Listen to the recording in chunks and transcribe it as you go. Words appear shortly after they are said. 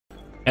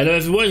Hello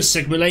everyone,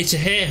 Segmentator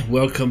here.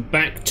 Welcome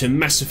back to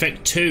Mass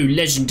Effect 2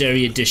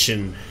 Legendary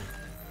Edition.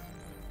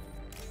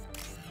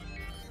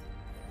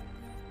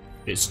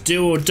 It's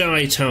do or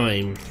die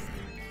time.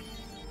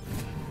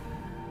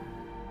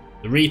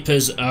 The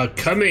Reapers are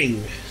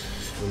coming,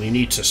 and we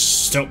need to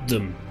stop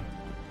them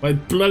by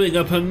blowing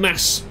up a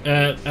mass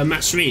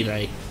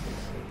relay.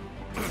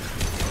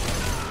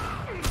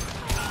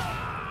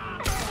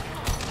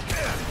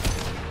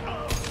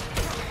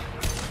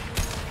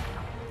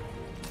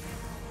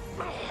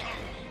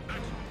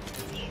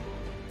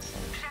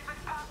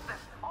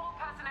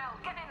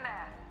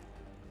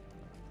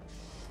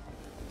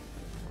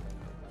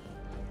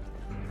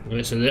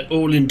 So they're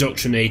all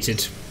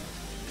indoctrinated.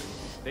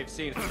 They've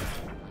seen it.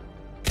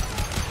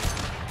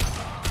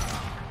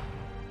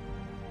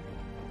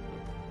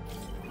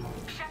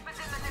 Shepard's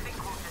in the living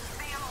quarters.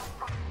 See him all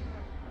front.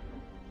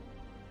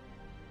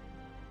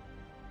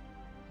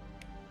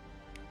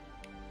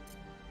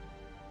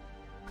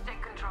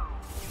 Take control.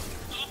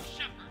 Stop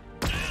Shepard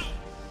now!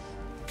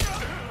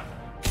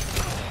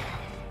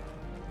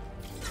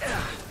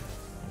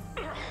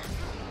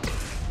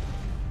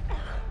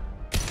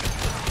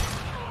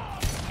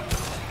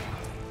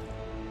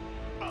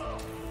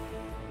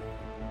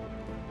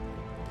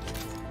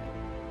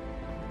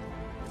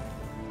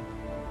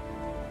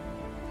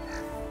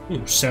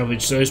 Ooh,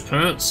 salvage those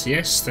parts,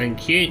 yes,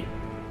 thank you.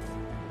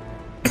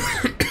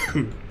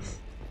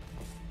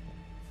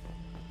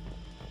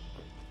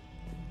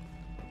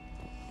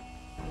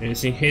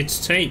 Anything here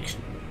to take?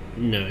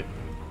 No.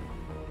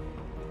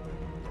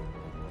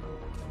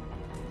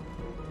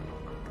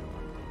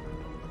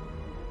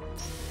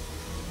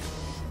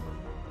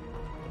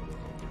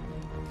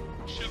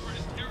 Shepard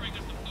is tearing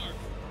us apart.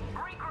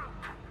 Regroup.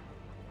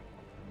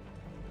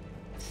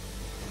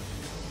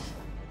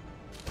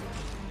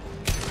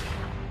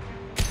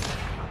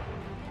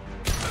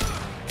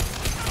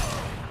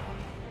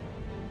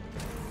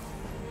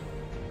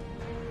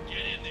 Get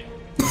in there.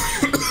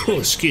 Oh,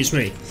 excuse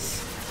me.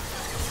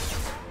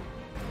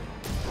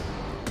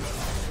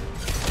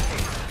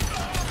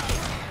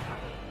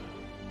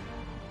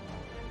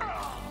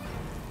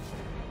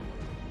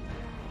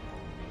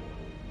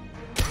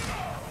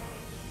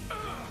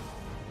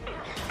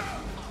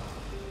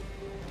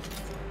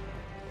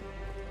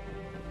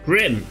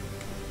 Grim.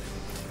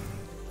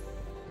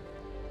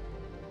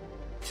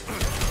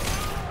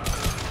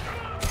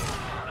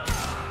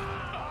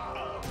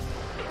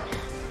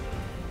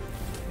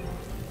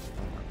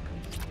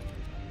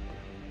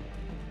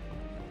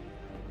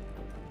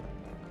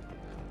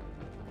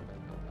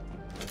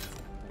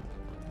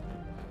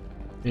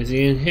 Is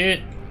he in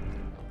here?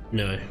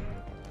 No.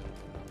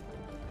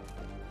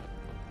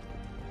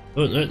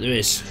 Oh no, there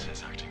is.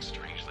 Is acting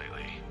strange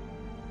lately.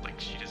 Like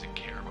she doesn't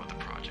care about the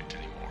project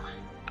anymore.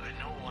 And I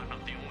know I'm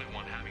not the only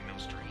one having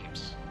those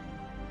dreams.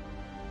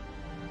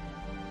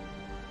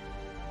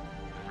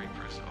 The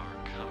Reapers are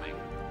coming,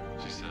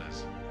 she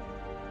says.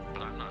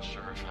 But I'm not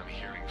sure if I'm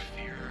hearing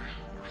fear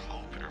or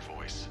hope in her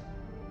voice.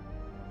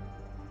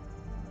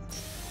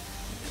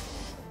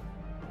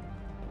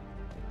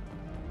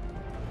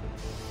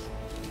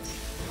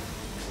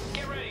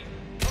 Get ready.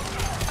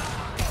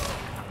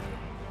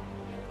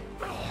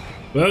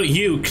 Well,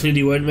 you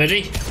clearly weren't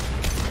ready.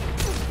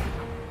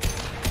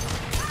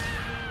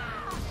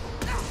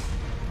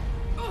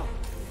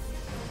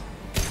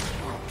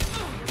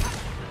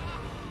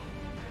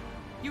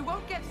 You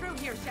won't get through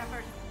here,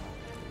 Shepard.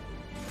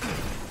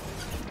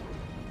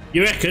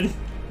 You reckon?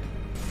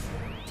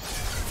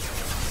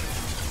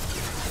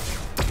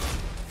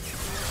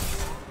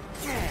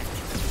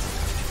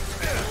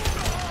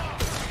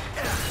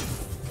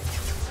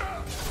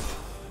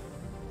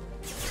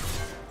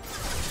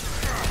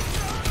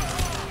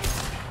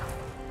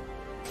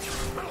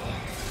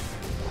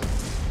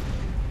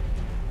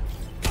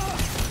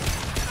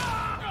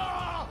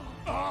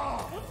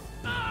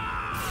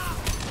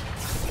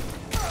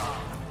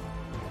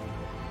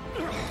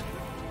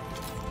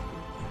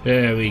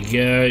 There we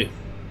go.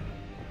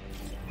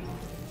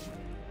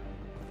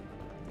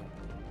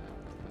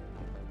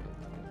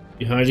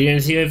 You hiding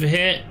anything over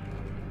here?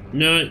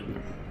 No.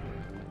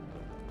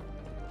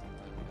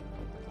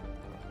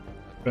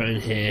 Right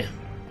in here.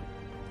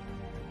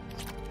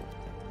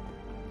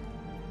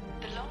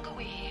 The longer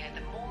we're here,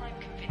 the more I'm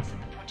convinced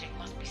that the project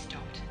must be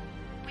stopped.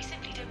 We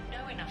simply don't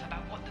know enough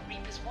about what the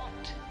Reapers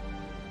want.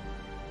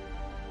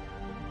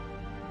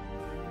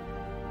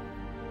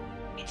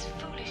 It's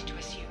foolish to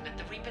assume that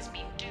the Reapers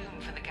mean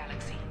doom for the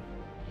galaxy.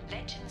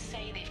 Legends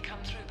say they've come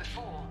through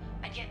before,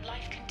 and yet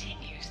life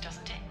continues,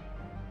 doesn't it?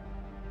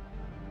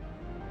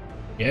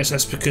 Yes,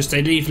 that's because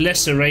they leave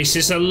lesser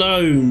races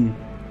alone.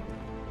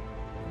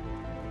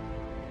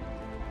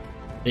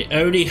 They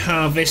only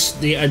harvest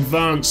the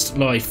advanced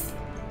life.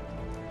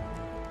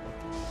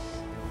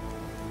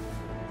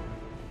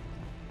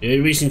 The only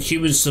reason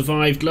humans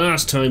survived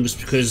last time was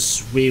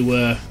because we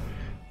were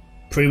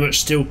pretty much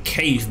still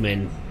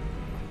cavemen.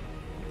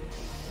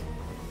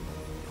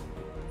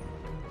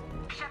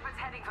 Shepard's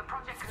heading for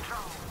Project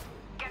Control.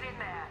 Get in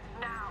there,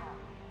 now.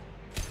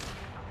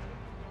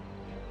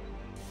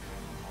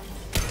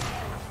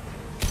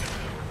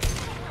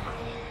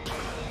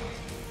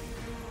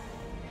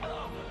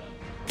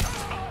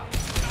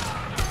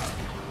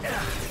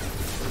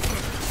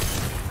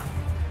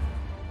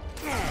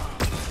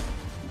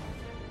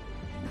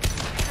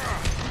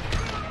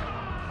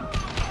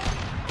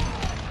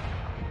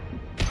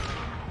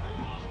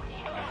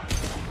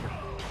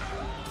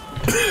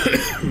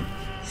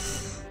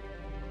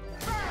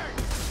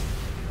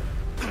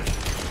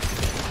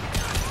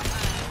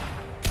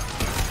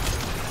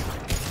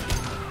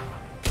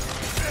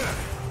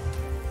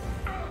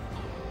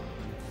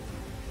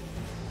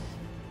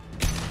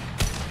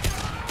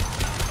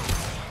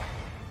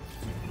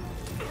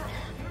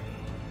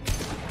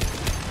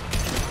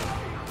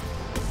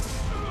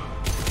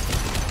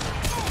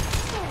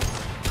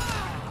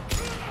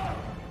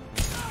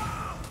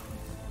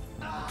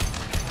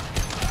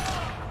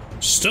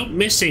 Stop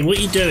missing. What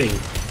are you doing?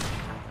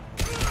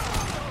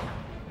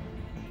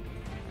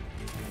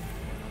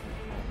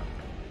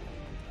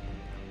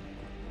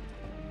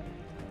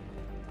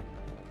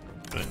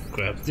 Right,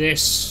 grab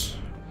this.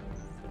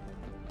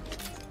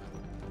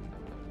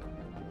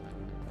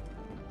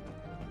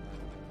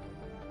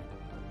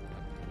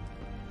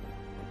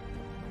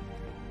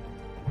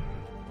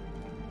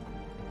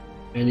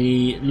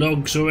 Any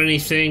logs or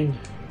anything?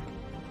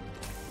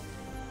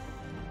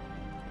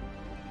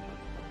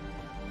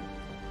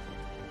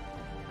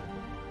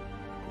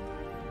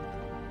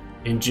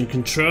 Engine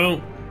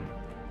control.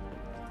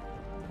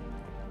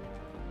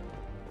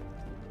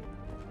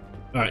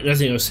 Alright,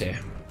 nothing else here.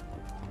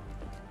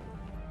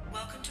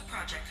 Welcome to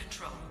Project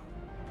Control.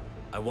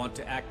 I want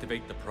to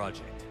activate the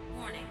project.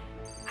 Warning.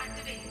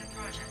 Activating the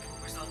project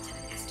will result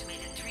in an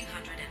estimated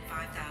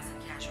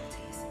 305,000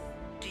 casualties.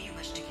 Do you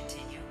wish to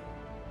continue?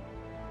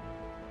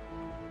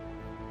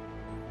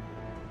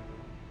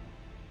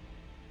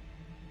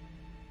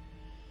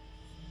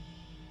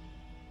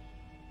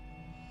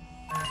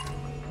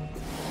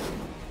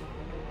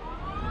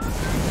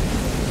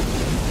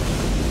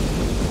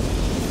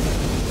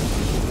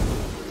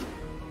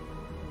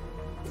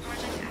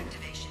 Project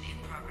activation in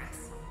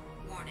progress.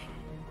 Warning.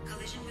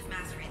 Collision with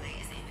mass relay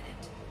is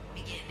imminent.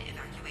 Begin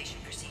evacuation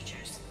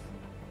procedures.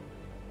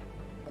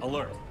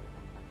 Alert.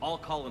 All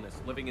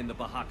colonists living in the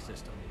Bahak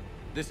system.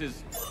 This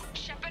is...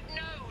 Shepard,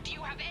 no! Do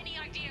you have any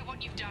idea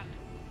what you've done?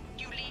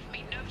 You leave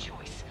me no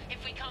choice.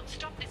 If we can't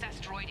stop this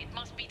asteroid, it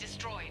must be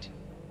destroyed.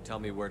 Tell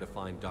me where to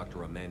find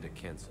Dr. Amanda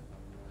Kenson.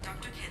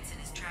 Dr. Kenson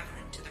is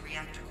traveling to the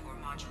reactor core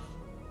module.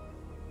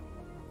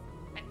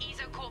 An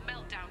ESO-core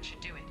meltdown should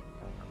do it.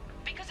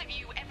 Because of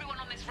you, everyone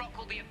on this rock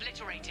will be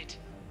obliterated.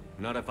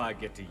 Not if I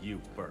get to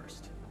you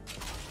first.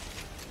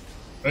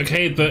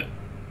 Okay, but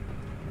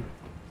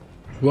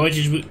why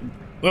did we?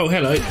 Oh,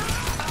 hello.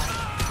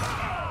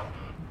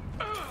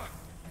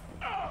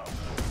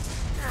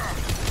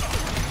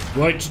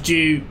 Why did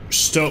you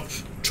stop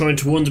trying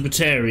to warn the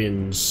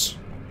Batarians?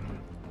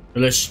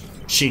 Unless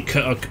she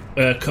cut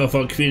off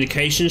our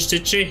communications,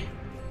 did she?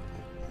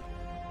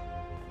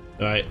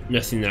 Right,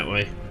 nothing that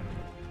way.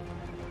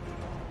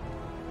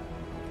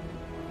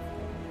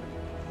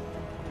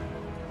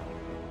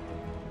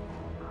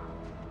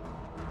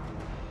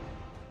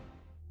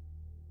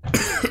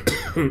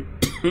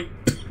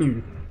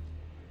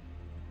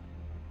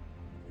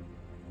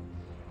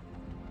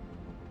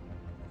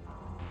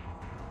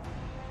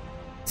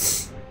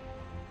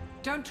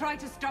 Don't try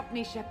to stop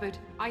me, Shepard.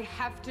 I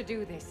have to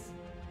do this.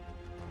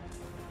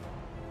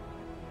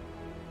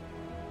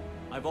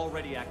 I've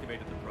already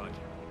activated the project.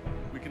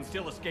 We can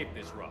still escape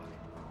this rock.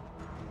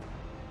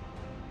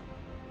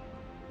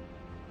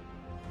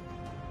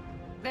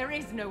 There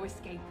is no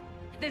escape.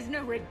 There's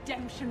no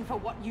redemption for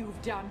what you've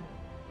done.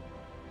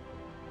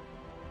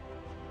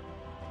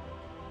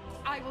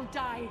 I will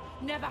die,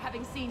 never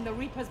having seen the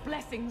Reaper's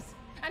blessings,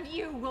 and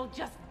you will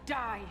just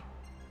die.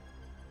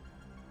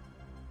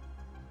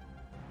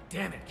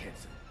 Damn it,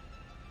 Kenson.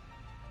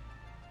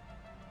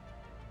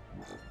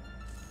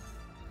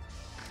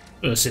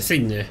 Oh, there's a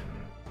thing there.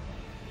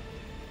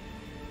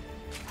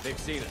 They've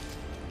seen it.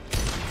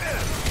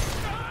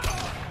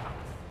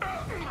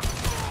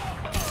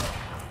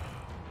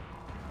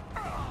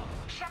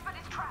 Shepard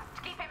is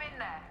trapped. Keep him in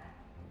there.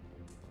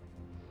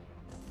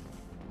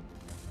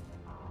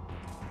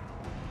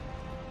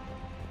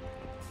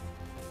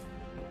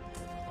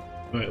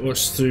 Right,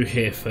 what's through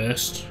here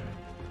first?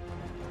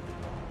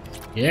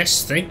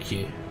 Yes, thank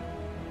you.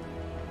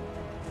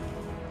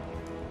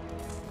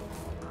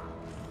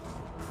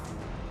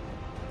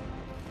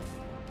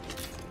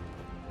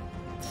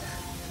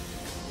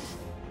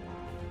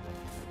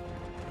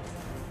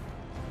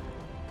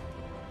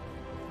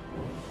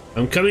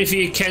 I'm coming for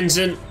you,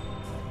 Kenson.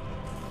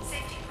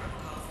 Safety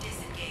protocols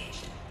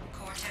disengaged.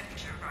 Core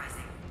temperature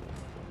rising.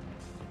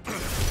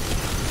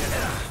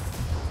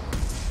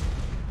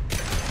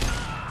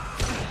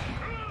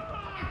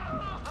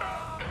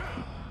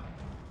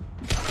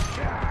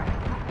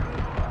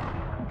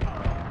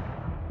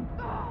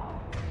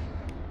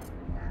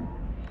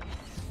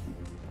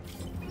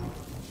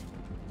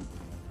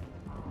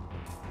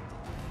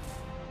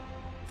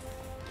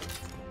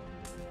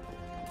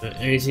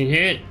 Anything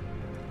here?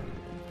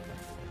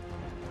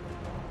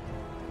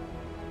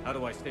 How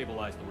do I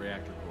stabilize the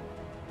reactor core?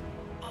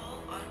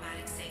 All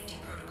automatic safety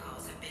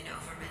protocols have been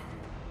overridden.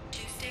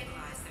 To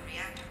stabilize the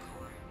reactor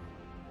core,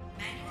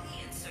 manually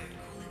insert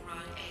cooling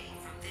rod A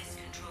from this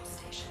control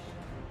station.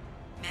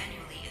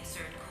 Manually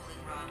insert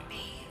cooling rod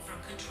B from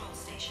control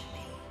station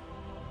B.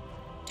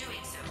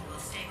 Doing so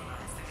will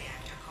stabilize the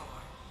reactor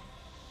core.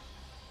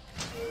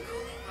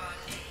 Cooling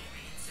rod A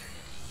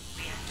reinserted.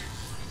 Reactor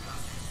cooling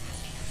process has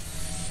begun.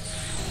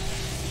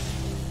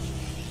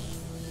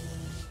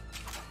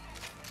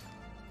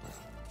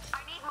 I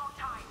need more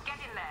time.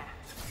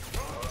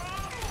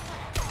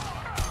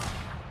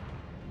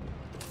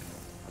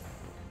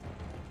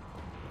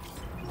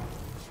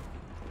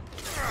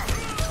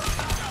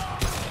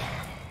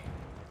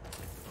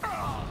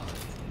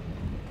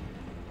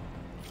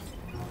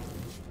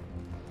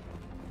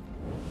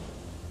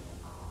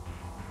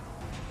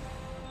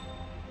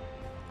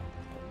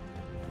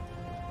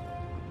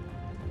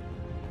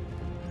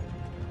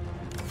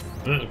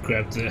 I'll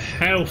grab the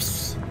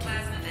health.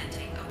 Plasma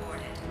venting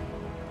aborted.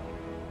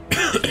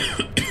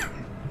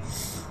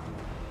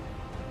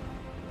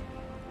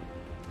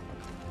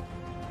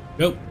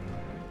 Nope.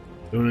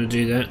 Don't want to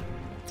do that.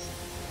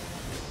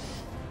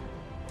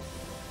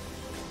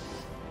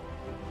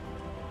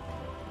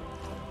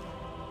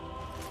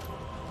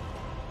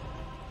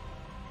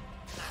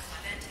 Plasma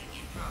venting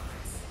in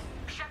progress.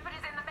 Shepard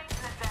is in the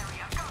maintenance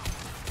area. Go!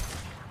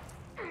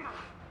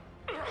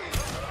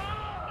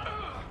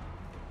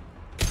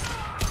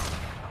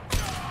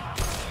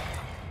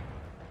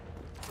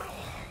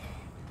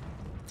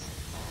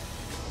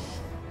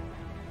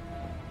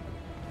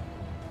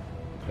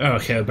 Oh,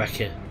 okay, we're back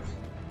here.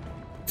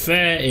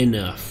 Fair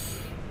enough.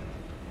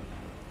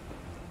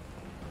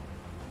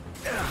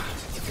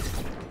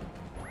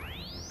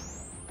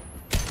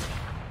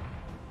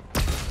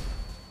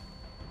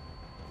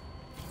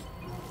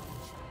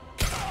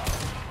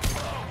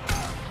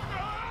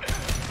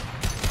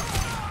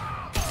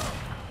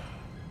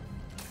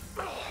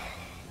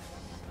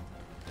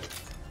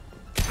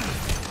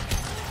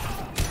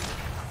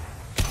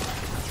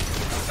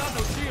 Got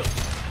no shield.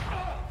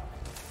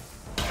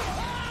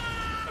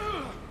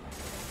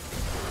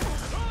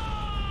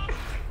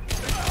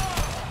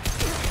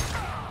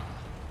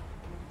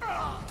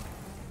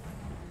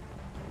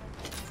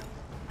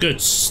 Good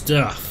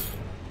stuff.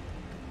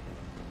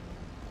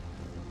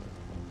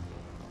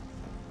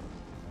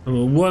 I'm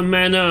a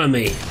one-man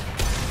army. This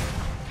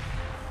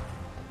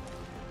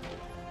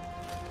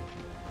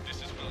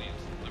is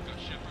Williams. I've got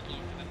Shepard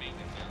locked in the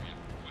maintenance area,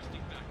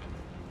 requesting backup.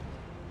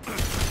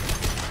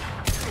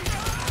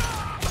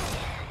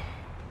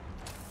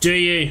 Do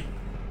you?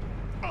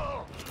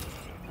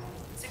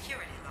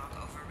 Security log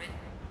overridden.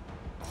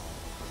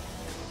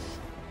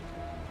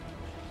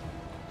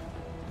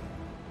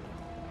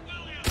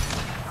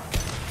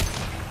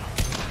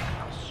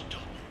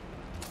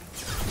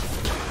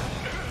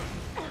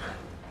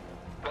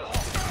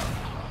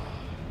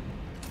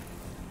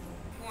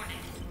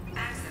 Warning.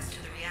 Access to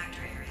the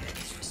reactor area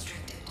is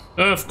restricted.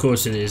 Of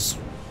course it is.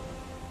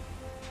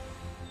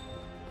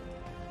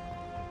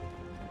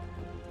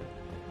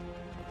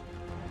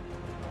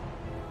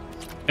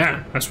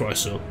 Ah, that's what I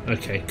saw.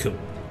 Okay, cool.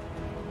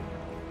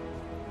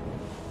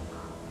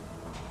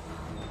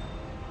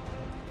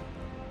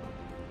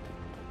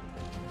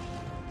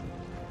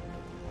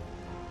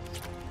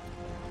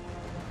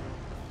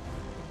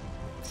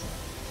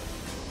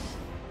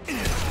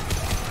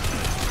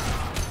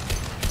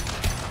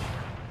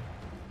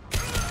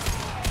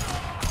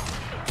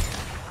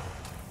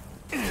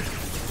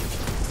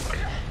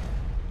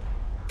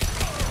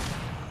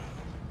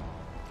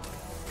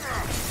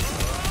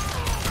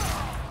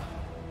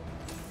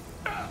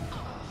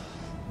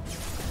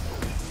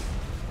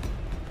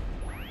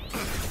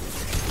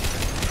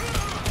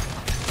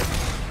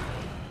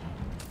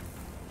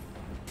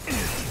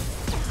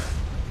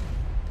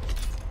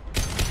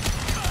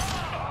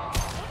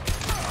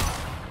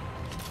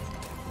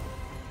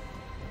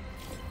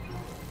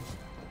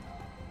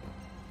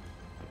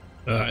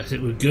 Alright, I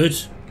think we're good.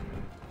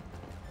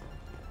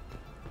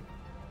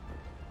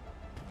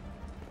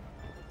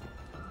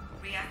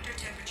 Reactor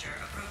temperature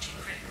approaching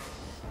critical.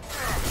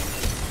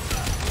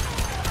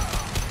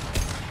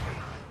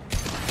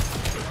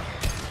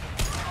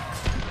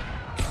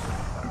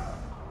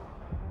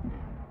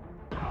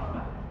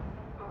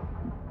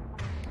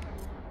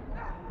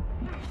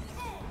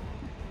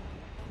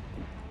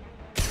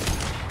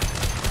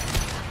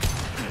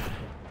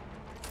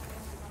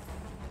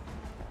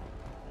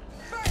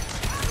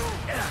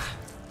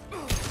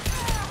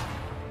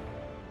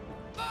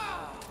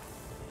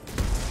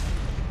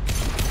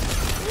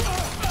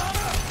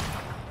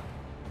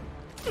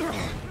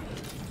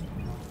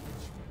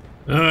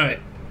 Alright.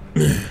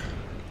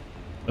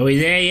 Are we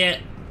there yet?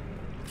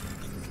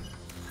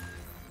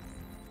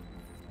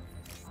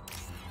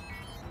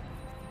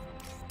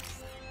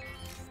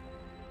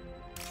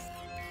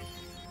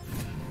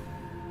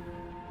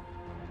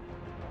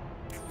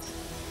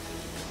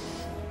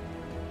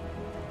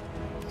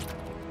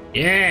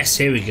 Yes,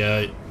 here we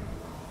go. Normandy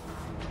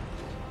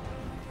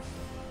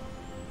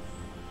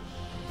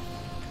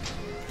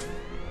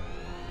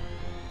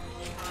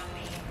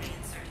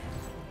reinserted.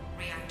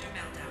 Reactor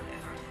meltdown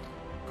averted.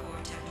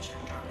 Core temperature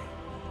dropping.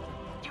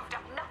 You've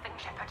done nothing,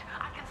 Shepard.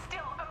 I can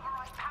still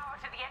override power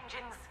to the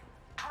engines.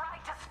 Try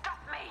to stop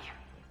me.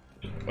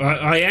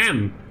 I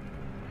am.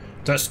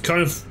 That's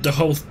kind of the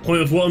whole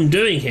point of what I'm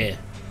doing here.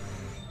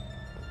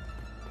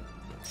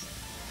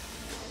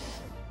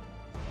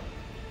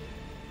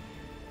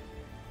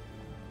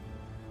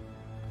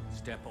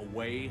 Step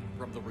away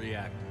from the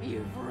reactor.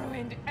 You've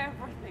ruined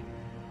everything.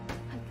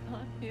 I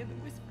can't hear the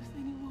whispers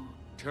anymore.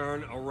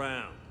 Turn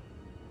around.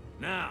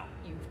 Now.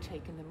 You've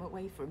taken them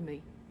away from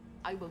me.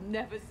 I will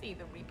never see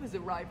the Reaper's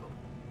arrival.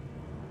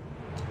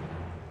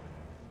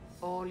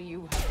 All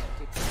you have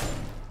to do.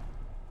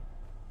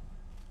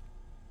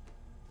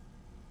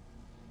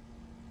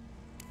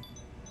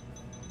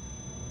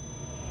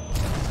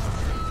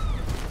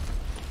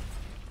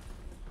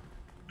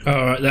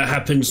 Alright, that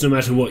happens no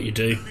matter what you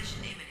do. Collision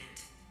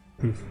imminent.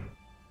 Warning,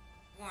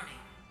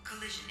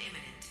 collision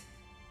imminent.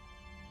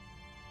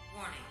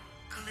 Warning,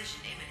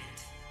 collision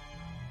imminent.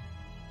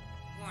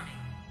 Warning,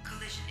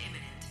 collision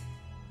imminent.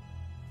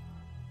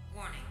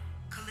 Warning,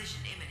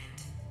 collision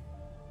imminent.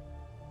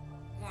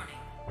 Warning,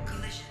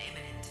 collision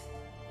imminent.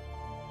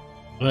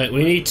 Right,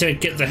 we need to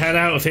get the hell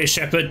out of here,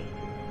 Shepard.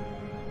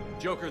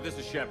 Joker, this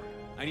is Shepard.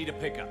 I need a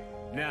pickup.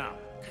 Now.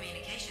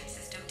 Communication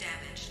system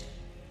damaged.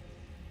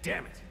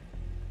 Damn it.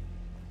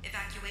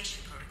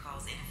 Evacuation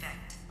protocols in effect.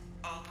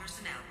 All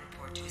personnel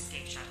report to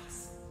escape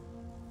shuttles.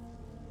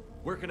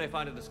 Where can I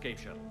find an escape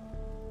shuttle?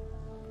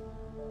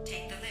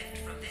 Take the lift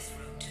from this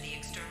room to the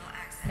external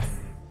access.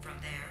 From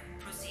there,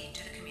 proceed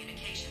to the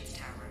communications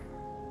tower.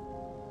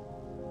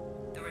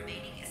 The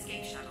remaining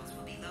escape shuttles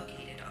will be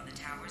located on the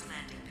tower's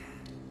landing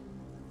pad.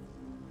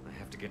 I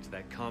have to get to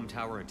that comm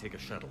tower and take a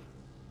shuttle.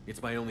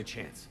 It's my only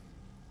chance.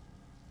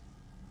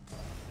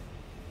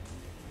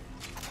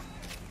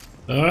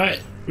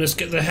 Alright, let's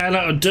get the hell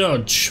out of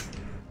Dodge.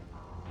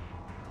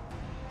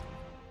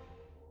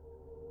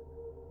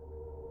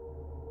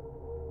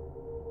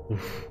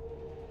 Oof.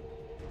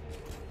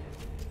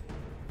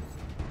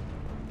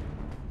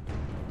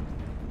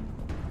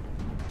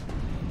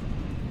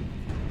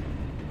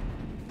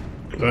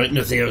 Right,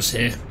 nothing else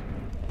here.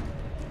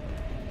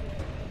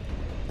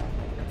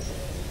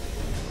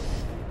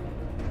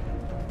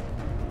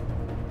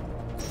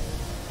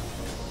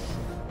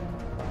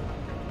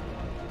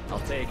 I'll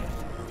take it.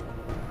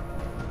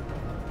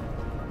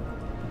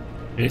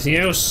 Anything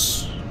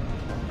else?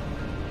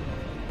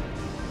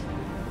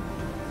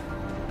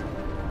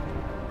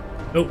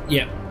 Oh,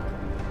 yeah.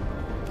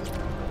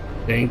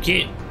 Thank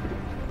you.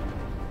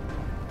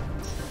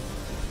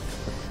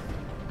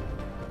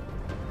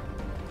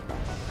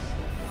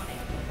 Warning,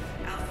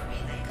 Alpha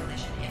relay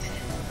collision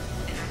imminent.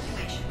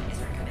 Evacuation is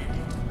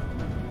recommended.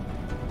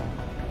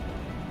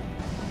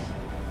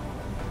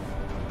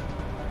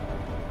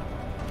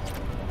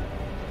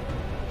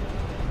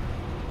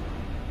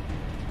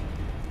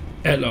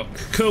 Airlock.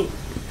 Cool.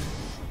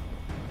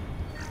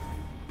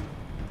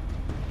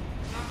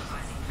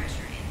 Normalizing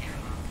pressure in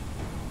airlock.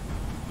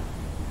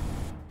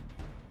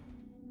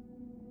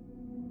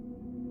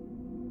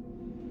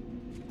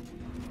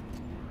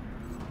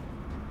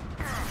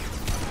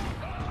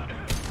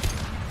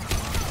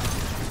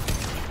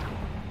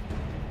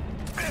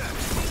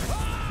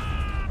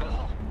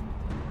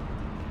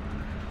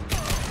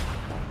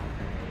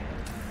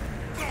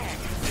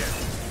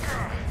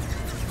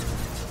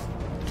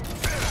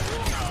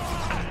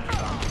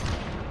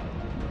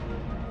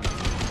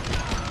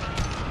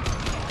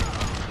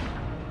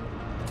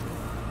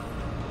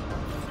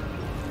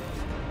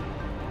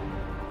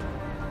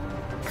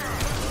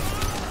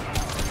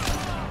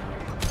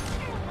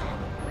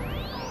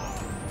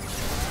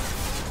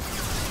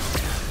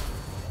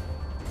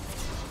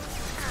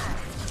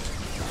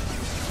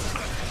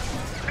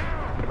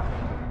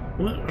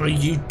 What are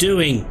you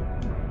doing?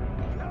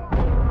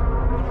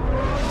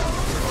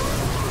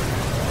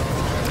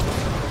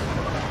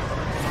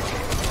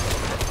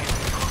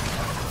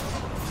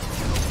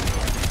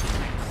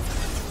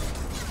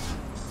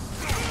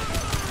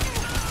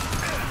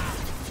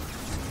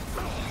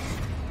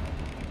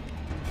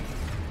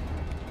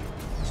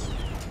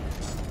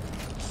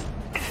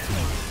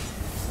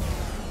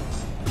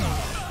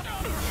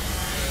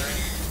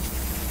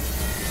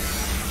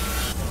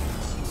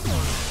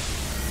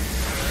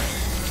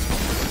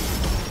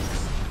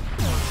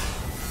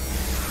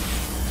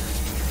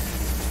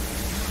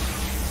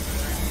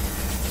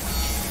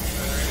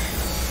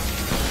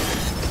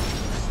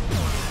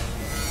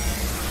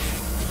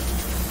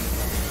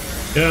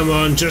 Come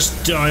on,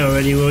 just die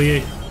already, will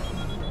you?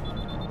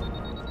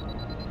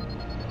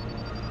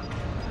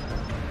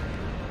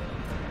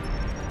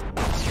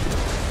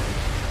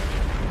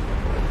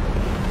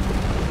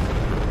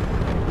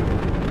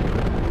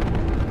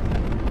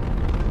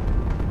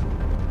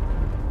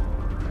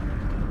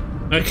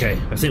 Okay,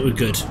 I think we're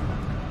good.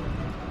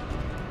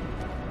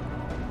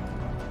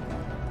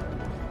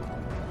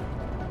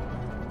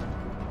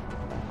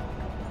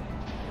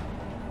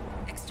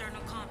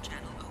 External comm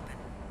channel open.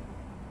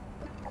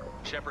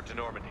 Shepard to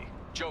Normandy.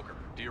 Joker,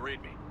 do you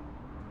read me?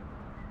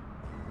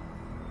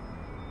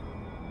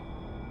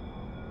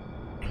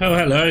 Oh,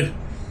 hello.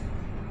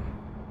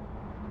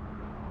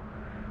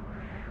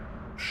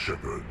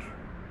 Shepard,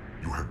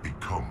 you have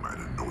become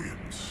an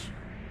annoyance.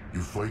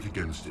 You fight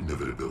against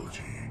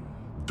inevitability,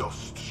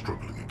 dust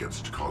struggling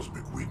against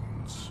cosmic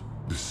winds.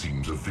 This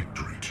seems a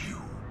victory to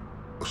you,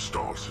 a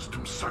star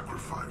system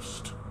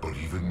sacrificed. But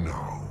even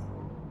now,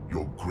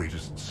 your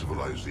greatest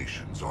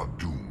civilizations are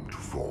doomed to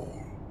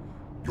fall.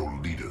 Your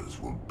leaders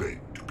will beg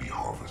to be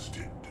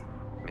harvested.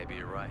 Maybe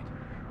you're right.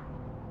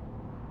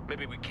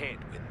 Maybe we can't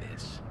win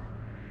this.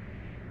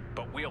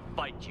 But we'll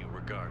fight you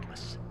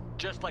regardless.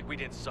 Just like we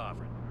did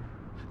Sovereign.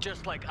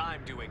 Just like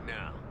I'm doing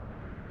now.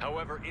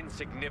 However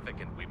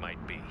insignificant we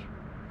might be.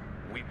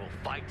 We will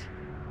fight,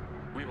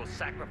 we will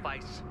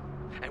sacrifice,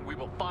 and we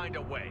will find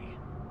a way.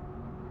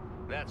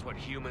 That's what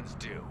humans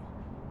do.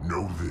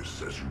 Know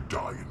this as you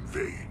die in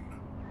vain.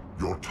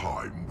 Your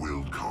time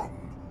will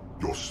come.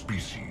 Your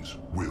species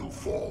will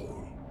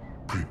fall.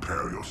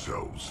 Prepare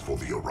yourselves for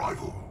the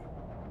arrival.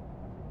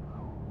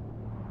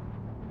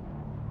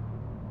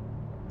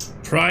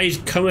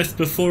 Pride cometh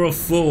before a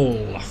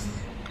fall.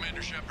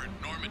 Commander Shepard,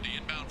 Normandy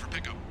inbound for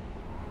pickup.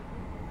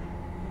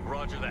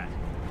 Roger that.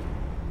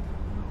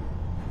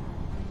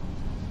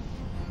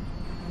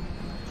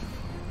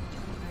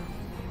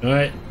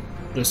 Alright,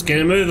 let's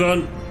get a move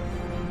on.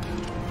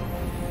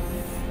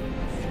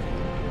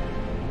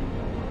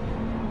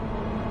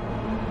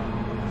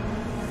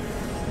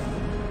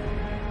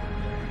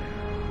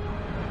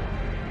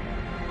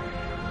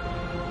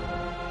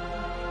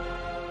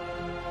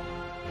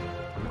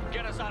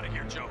 Get us out of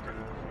here, Joker.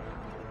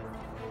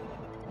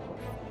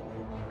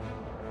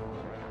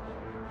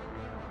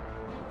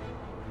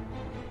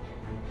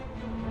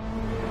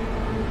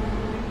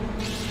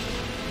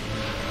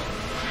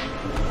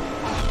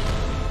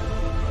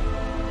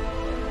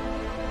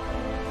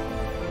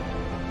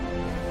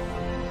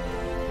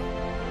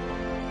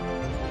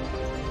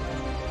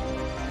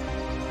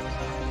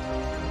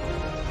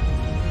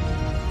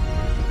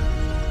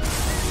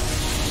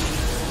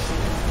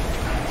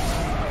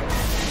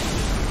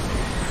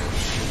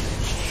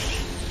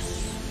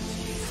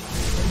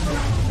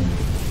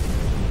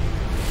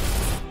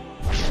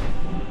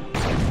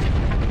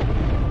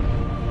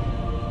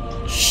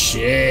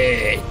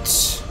 Shit.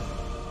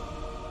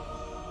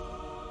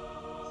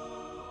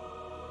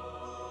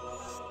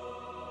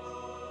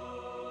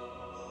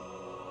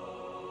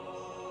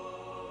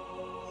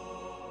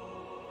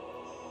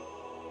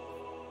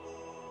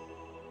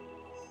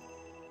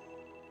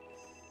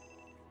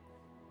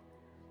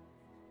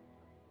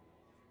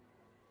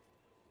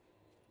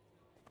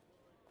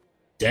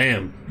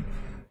 Damn.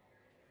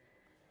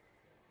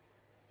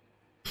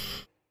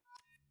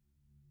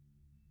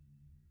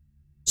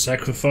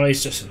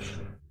 Sacrifice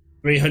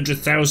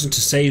 300,000 to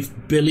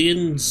save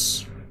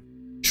billions?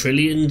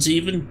 Trillions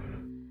even?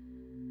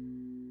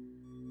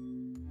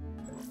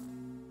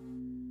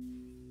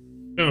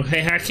 Oh,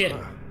 hey Hackett.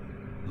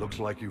 Looks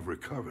like you've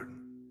recovered.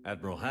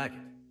 Admiral Hackett.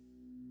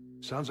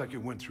 Sounds like you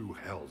went through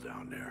hell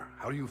down there.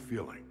 How are you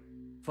feeling?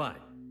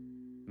 Fine.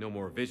 No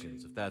more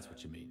visions, if that's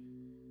what you mean.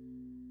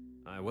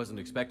 I wasn't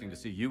expecting to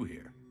see you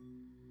here.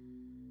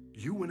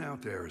 You went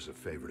out there as a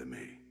favor to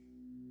me.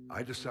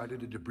 I decided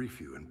to debrief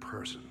you in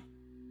person.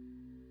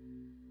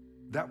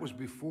 That was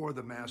before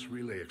the mass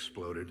relay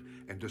exploded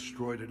and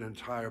destroyed an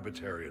entire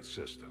Batarian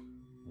system.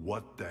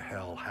 What the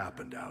hell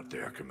happened out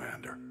there,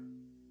 Commander?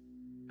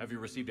 Have you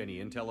received any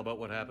intel about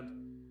what happened?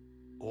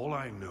 All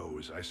I know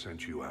is I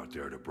sent you out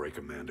there to break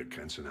Amanda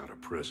Kenson out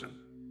of prison.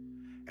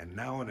 And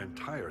now an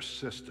entire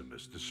system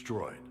is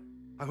destroyed.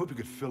 I hope you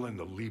could fill in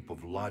the leap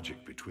of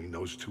logic between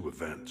those two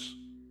events.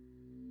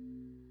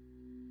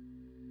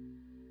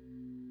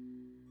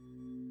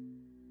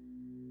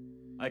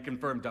 I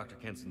confirmed Dr.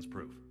 Kenson's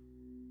proof.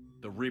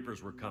 The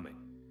Reapers were coming,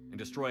 and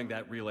destroying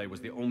that relay was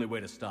the only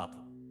way to stop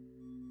them.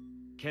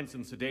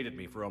 Kenson sedated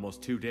me for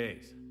almost 2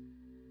 days.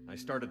 I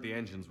started the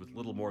engines with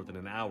little more than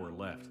an hour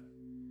left.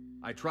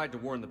 I tried to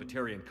warn the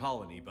Batarian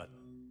colony, but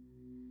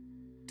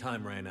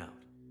time ran out.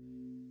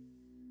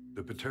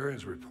 The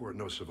Batarians report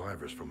no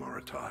survivors from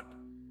Aratat.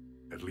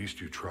 At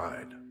least you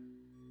tried.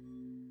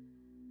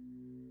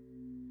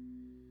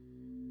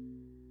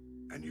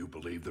 And you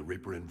believe the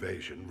Reaper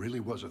invasion really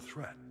was a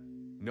threat?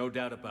 No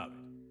doubt about it.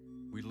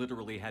 We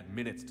literally had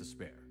minutes to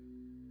spare.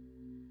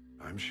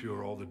 I'm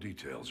sure all the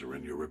details are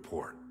in your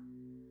report.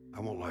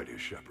 I won't lie to you,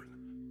 Shepard.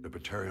 The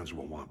Batarians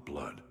will want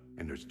blood,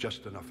 and there's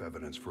just enough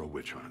evidence for a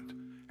witch hunt.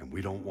 And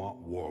we don't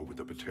want war with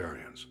the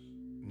Batarians.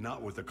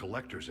 Not with the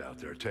collectors out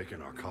there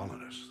taking our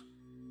colonists.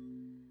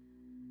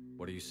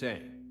 What are you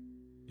saying?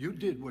 You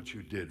did what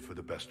you did for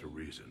the best of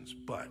reasons,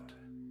 but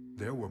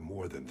there were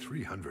more than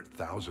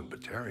 300,000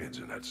 Batarians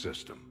in that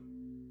system.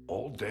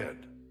 All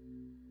dead.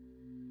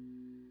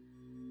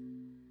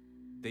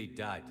 They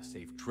died to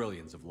save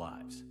trillions of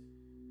lives.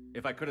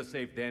 If I could have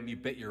saved them, you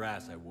bet your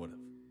ass I would have.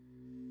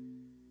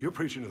 You're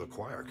preaching to the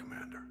choir,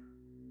 Commander.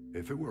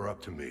 If it were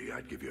up to me,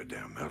 I'd give you a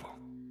damn medal.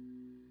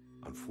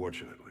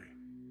 Unfortunately,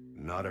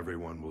 not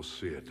everyone will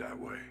see it that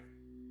way.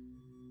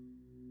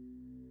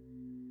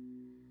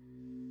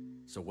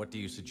 So what do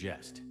you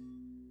suggest?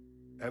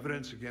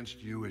 Evidence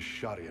against you is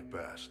shoddy at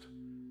best.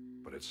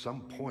 But at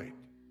some point,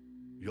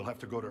 you'll have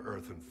to go to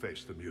Earth and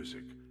face the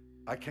music.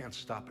 I can't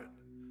stop it,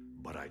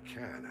 but I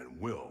can and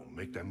will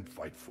make them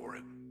fight for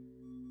it.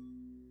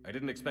 I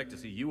didn't expect to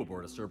see you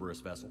aboard a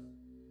Cerberus vessel.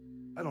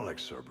 I don't like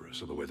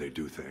Cerberus or the way they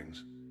do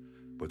things,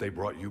 but they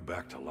brought you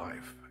back to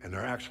life, and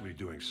they're actually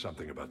doing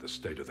something about the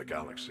state of the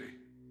galaxy.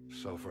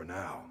 So for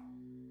now,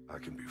 I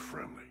can be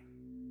friendly.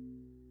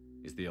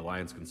 Is the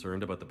Alliance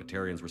concerned about the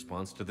Batarians'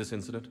 response to this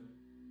incident?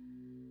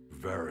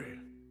 Very.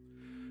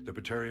 The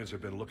Batarians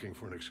have been looking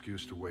for an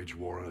excuse to wage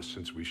war on us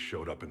since we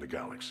showed up in the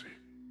galaxy.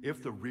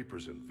 If the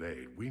Reapers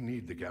invade, we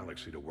need the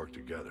galaxy to work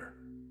together.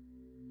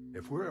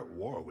 If we're at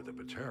war with the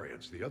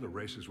Batarians, the other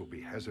races will be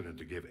hesitant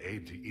to give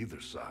aid to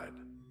either side.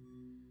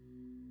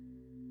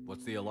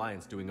 What's the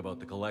Alliance doing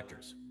about the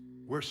Collectors?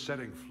 We're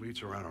setting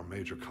fleets around our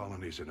major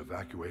colonies and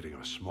evacuating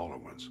our smaller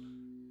ones.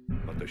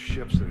 But the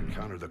ships that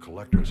encountered the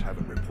Collectors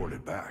haven't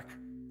reported back.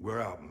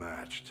 We're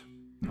outmatched.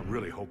 I'm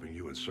really hoping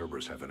you and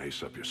Cerberus have an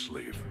ace up your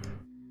sleeve.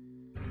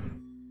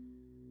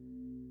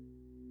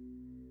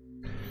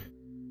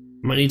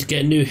 Might need to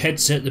get a new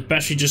headset. The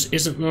battery just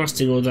isn't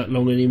lasting all that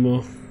long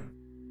anymore.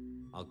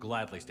 I'll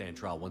gladly stand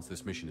trial once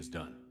this mission is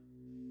done.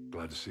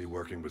 Glad to see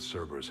working with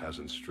Cerberus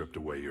hasn't stripped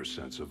away your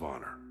sense of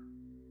honor.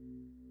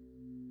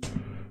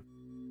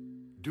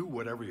 Do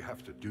whatever you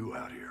have to do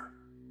out here.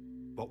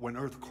 But when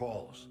Earth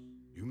calls,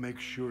 you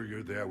make sure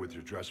you're there with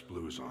your dress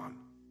blues on,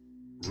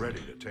 ready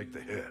to take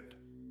the hit.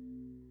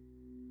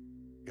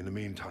 In the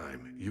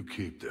meantime, you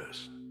keep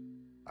this.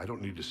 I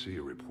don't need to see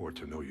a report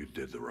to know you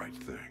did the right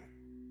thing.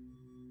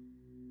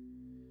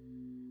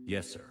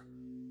 Yes, sir.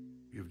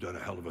 You've done a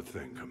hell of a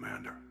thing,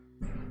 Commander.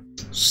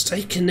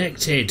 Stay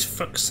connected,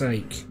 fuck's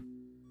sake.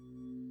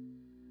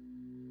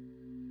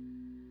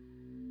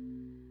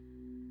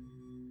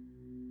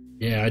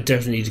 Yeah, I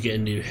definitely need to get a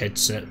new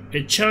headset.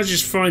 It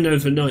charges fine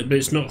overnight, but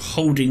it's not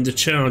holding the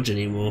charge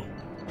anymore.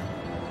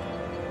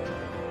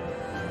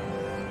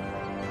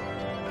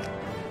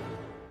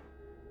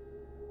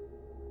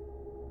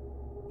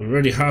 We're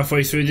already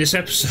halfway through this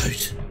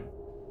episode.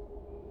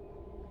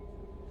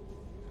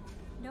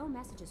 No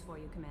messages for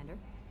you, Commander.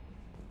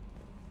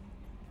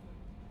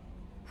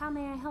 How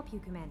may I help you,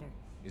 Commander?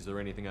 Is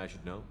there anything I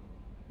should know?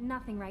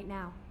 Nothing right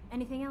now.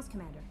 Anything else,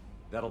 Commander?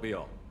 That'll be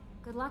all.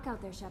 Good luck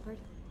out there, Shepard.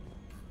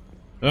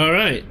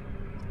 Alright.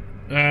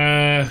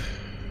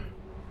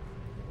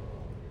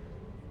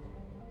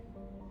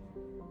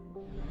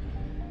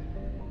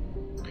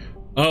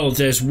 Oh,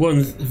 there's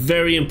one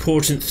very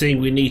important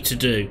thing we need to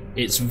do.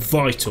 It's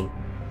vital.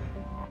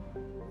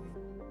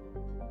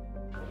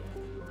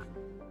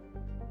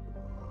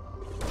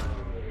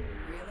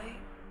 Really,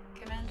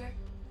 Commander?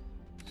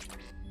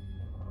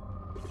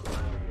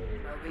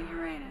 Probing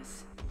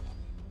Uranus.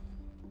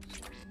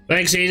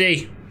 Thanks,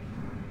 Edie.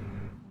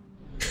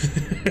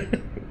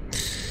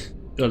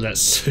 God,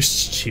 that's so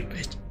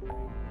stupid.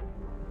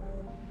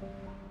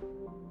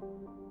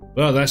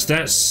 Well, that's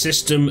that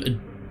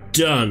system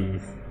done.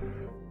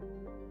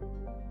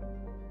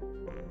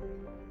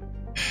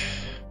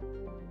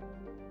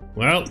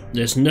 Well,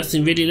 there's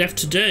nothing really left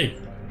to do.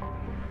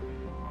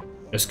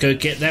 Let's go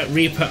get that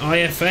Reaper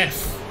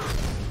IFF.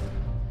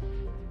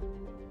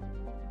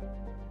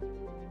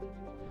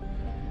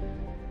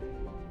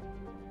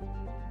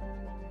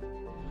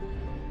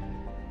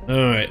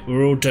 Alright,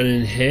 we're all done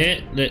in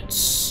here.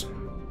 Let's...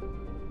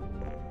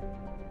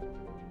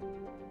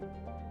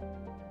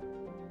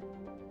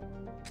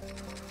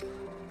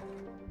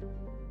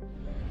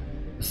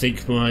 I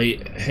think my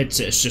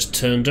headset's just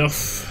turned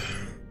off.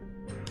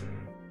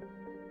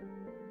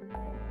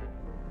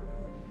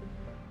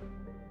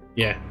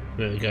 Yeah,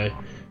 there we go.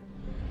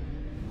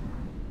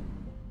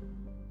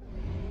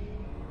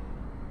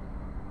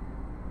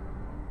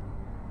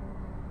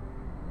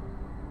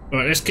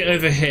 Right, let's get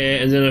over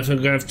here, and then I think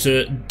I'm going to have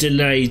to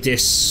delay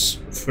this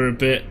for a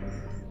bit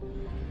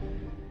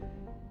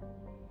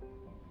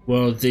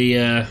while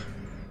the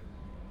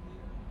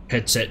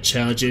headset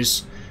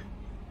charges.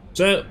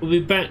 So, we'll be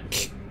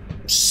back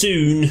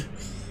soon.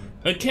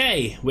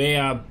 Okay, we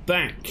are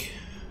back.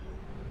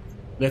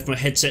 Left my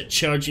headset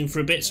charging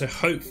for a bit, so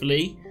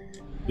hopefully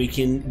we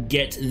can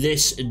get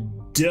this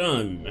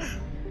done.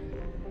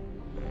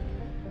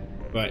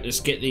 Right, let's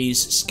get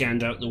these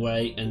scanned out the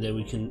way and then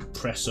we can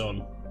press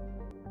on.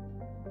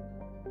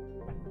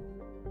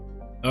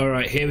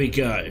 Alright, here we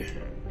go.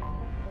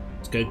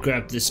 Let's go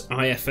grab this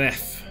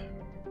IFF.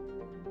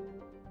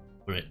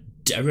 Alright,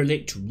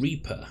 Derelict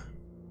Reaper.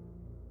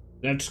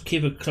 I have to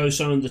keep a close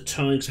eye on the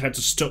time because I had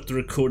to stop the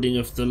recording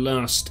of the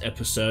last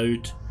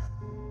episode.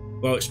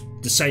 Well, it's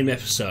the same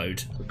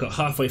episode. I got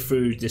halfway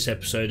through this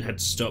episode and had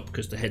to stop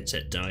because the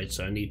headset died,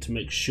 so I need to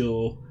make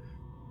sure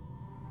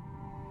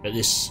that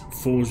this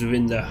falls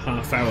within the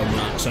half-hour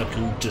mark so I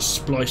can just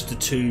splice the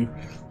two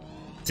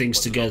things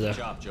together. Good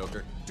job,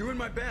 Joker. Doing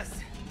my best.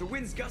 The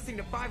wind's gusting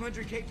to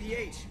 500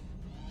 kph.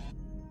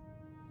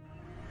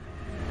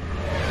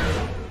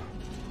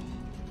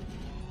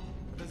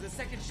 There's a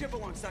second ship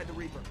alongside the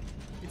Reaper.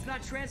 It's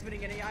not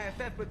transmitting any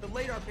IFF, but the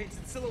radar paints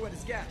its silhouette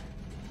as Gap.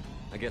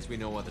 I guess we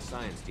know why the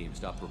science team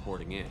stopped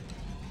reporting in.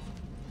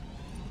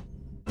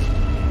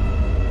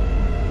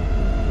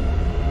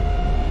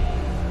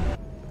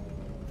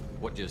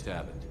 What just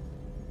happened?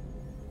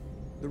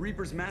 The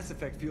Reaper's mass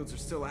effect fields are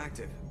still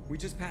active. We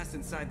just passed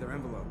inside their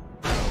envelope.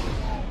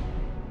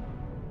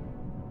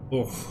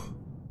 Oh,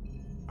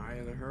 Eye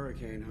of the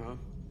Hurricane, huh?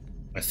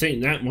 I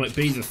think that might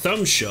be the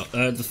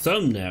the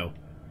thumbnail.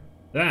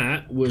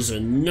 That was a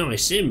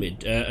nice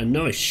image, a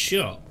nice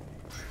shot.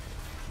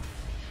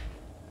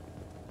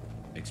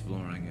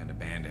 Exploring an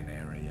abandoned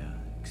area,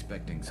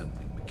 expecting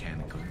something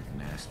mechanical and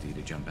nasty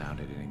to jump out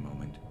at any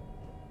moment.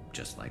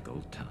 Just like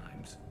old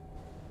times.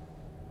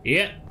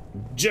 Yep,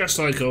 just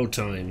like old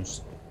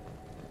times.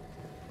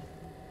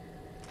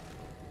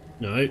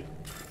 No.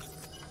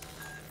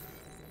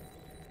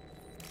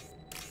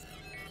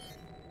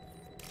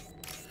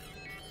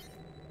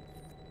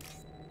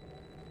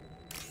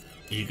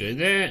 You go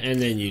there,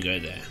 and then you go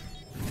there.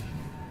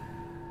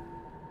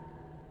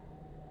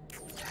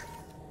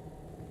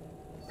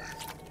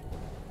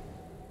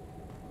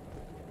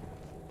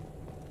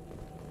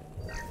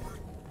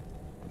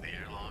 The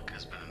airlock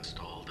has been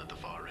installed at the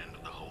far end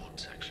of the hold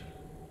section.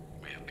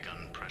 We have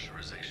begun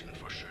pressurization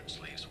for shirt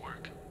sleeves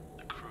work.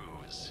 The crew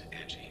is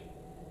edgy.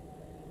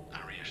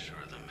 I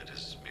reassure them it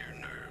is mere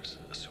nerves,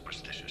 a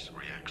superstitious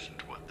reaction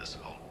to what this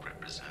hulk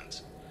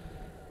represents.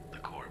 The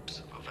corpse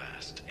of a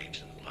vast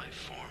ancient life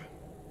form.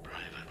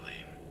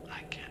 Privately,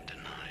 I can't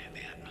deny the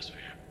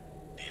atmosphere.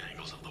 The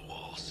angles of the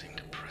walls seem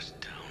to press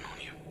down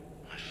on you.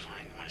 I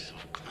find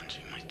myself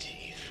clenching my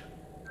teeth.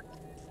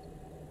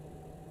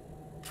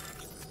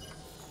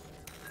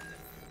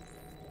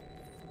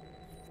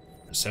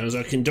 Sounds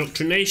like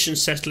indoctrination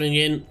settling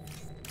in.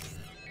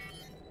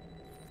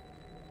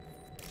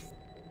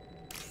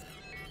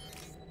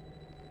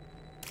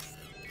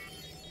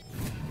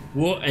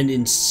 What an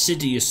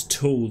insidious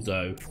tool,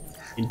 though,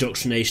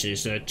 indoctrination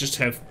is. Just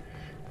have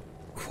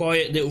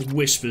quiet little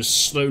whispers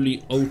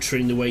slowly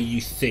altering the way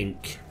you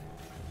think.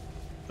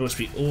 That must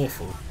be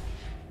awful.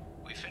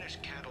 We finished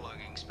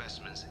cataloging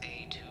specimens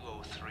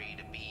A203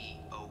 to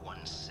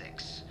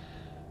B016.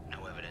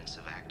 No evidence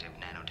of active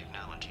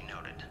nanotechnology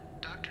noted.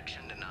 Dr.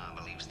 Chandana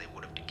believes they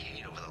would have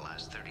decayed over the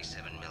last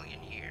 37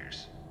 million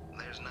years.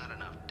 There's not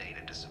enough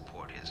data to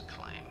support his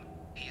claim.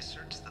 He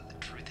asserts that the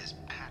truth is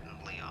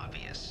patently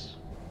obvious.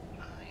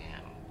 I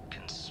am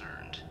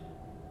concerned.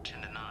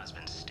 Chandana has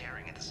been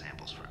staring at the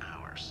samples for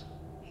hours.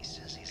 He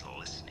says he's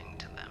listening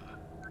to them.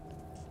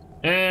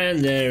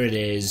 And there it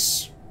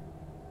is.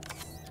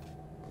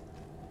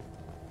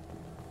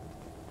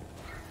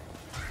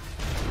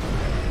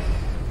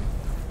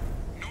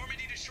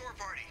 Normandy to shore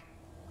party.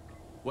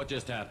 What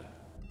just happened?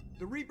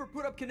 The Reaper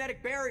put up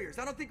kinetic barriers.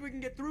 I don't think we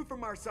can get through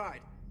from our side.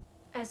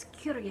 As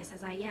curious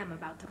as I am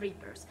about the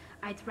Reapers,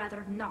 I'd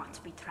rather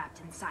not be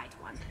trapped inside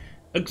one.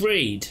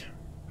 Agreed.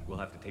 We'll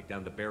have to take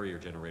down the barrier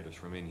generators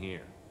from in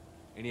here.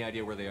 Any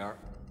idea where they are?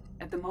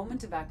 At the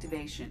moment of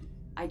activation,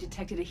 I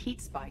detected a heat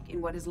spike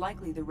in what is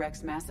likely the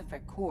Rex Mass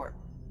Effect core,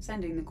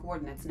 sending the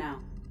coordinates now.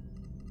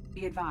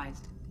 Be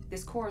advised,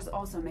 this core is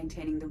also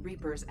maintaining the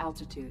Reaper's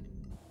altitude.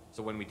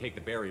 So when we take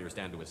the barriers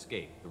down to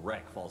escape, the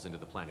wreck falls into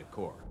the planet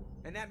core.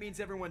 And that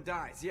means everyone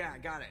dies. Yeah, I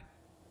got it.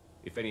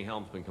 If any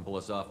helmsman can pull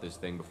us off this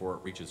thing before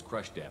it reaches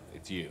crush depth,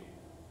 it's you.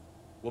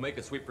 We'll make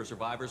a sweep for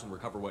survivors and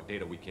recover what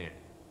data we can.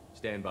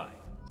 Stand by.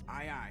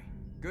 Aye, aye.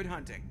 Good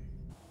hunting.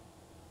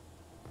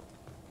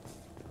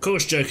 Of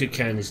course Joker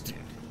can. I've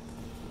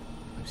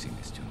seen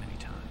this too many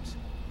times.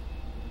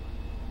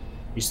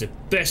 He's the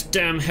best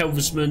damn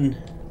helmsman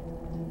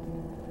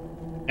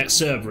at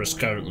Cerberus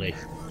currently.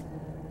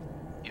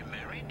 You're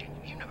married?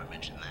 You never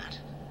mentioned that.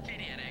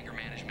 Katie had anger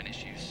management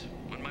issues.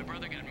 When my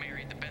brother got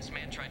married, the best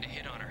man tried to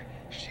hit on her.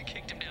 She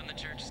kicked him down the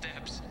church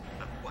steps.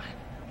 What?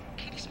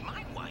 Katie's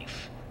my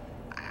wife.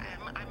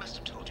 I must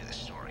have told you this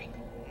story.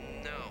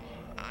 No,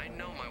 I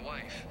know my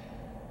wife.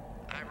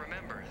 I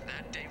remember,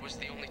 that day was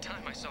the only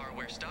time I saw her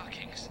wear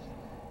stockings.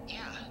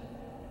 Yeah,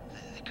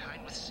 the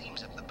kind with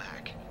seams up the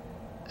back.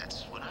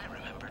 That's what I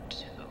remember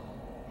too.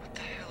 What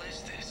the hell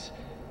is this?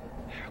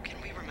 How can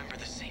we remember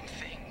the same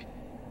thing?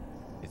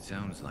 It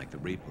sounds like the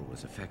Reaper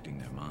was affecting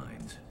their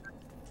minds.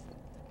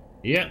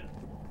 Yep.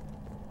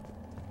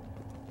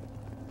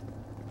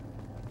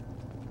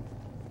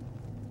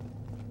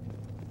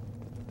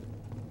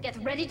 Get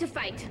ready to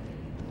fight.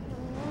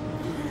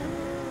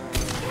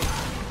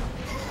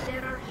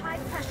 There are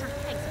high-pressure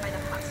tanks by the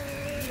husk.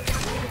 You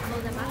want me to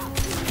blow them up?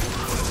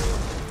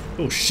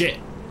 Oh shit.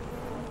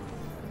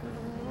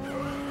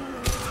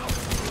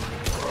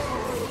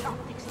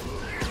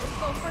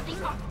 Go for the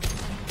up.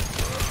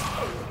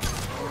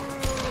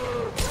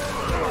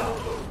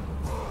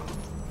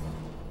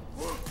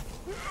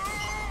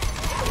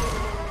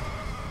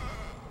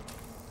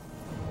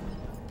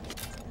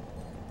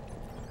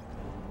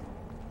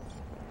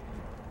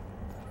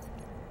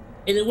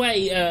 In a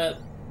way,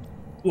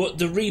 what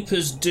the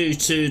Reapers do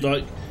to,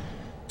 like,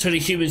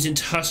 turning humans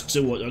into husks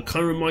or what, it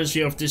kind of reminds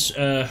me of this,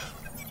 I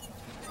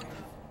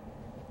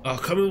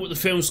can't remember what the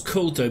film's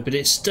called though, but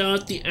it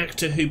starred the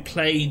actor who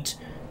played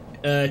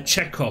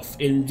Chekhov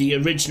in the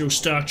original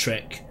Star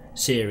Trek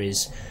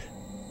series.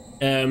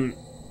 There's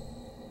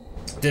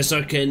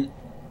like an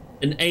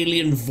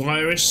alien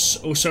virus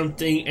or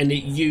something, and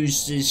it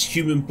uses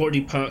human body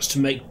parts to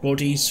make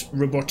bodies,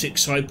 robotic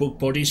cyborg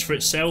bodies for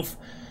itself.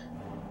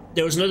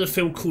 There was another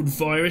film called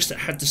Virus that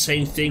had the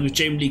same thing with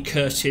Jamie Lee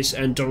Curtis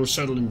and Donald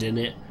Sutherland in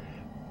it.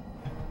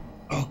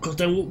 Oh god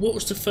damn, what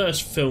was the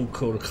first film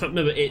called? I can't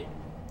remember. It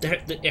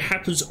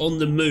happens on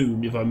the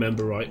moon, if I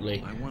remember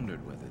rightly. I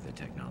wondered whether the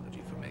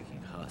technology for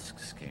making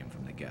husks came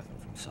from the Geth or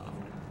from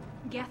Sovereign.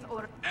 Geth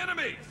or...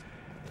 Enemies!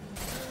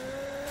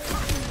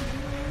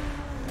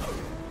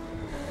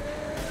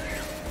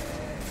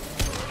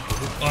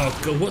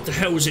 Oh god, what the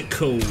hell was it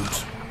called?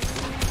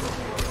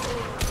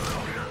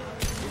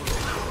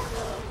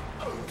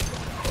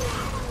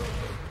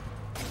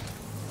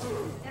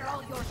 They're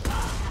all yours.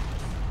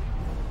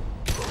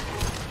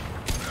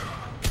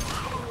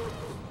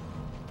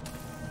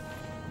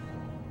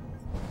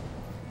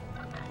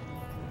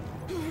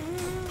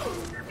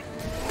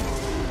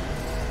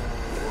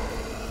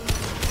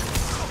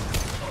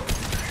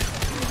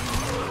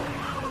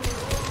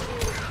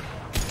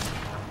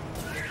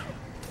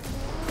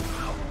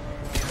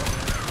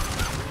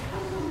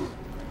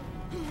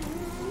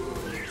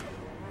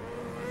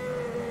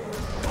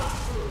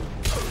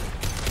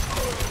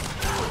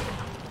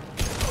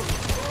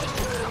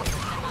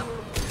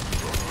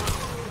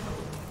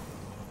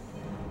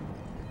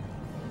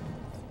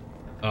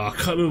 Oh, I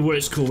can't remember what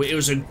it's called, but it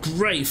was a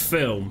great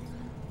film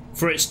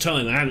for its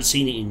time. I haven't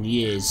seen it in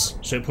years,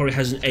 so it probably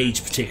hasn't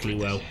aged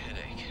particularly well.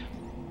 Headache.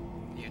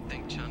 You'd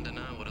think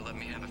Chandana would have let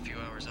me have a few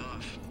hours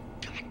off.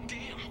 God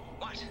damn!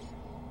 What?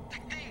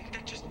 That thing,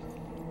 that just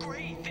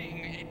gray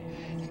thing,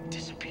 it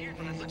disappeared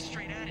when I looked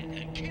straight at it.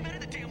 It came out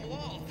of the damn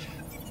wall,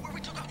 where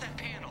we took off that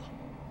panel.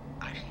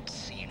 I didn't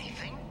see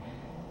anything.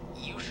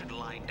 You should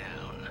lie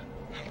down.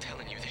 I'm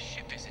telling you, the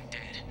ship isn't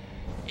dead.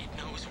 It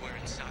knows we're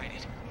inside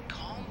it.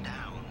 Calm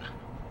down.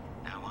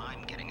 Now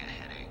I'm getting a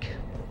headache.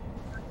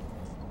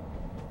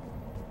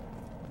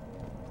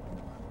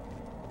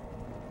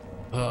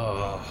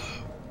 Oh.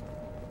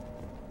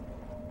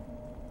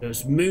 It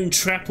was Moon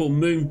Trap or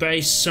Moon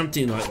Base,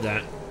 something like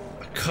that.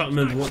 I can't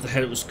remember what the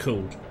hell it was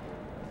called.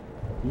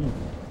 Ooh.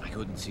 I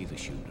couldn't see the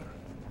shooter.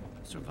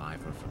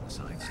 Survivor from the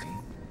science team.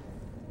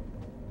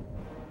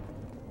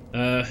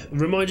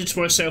 Reminded to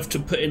myself to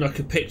put in like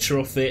a picture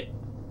of it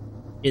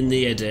in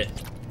the edit.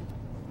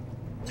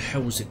 What the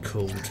hell was it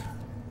called?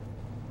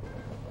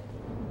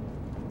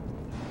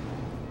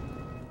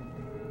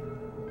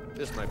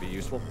 This might be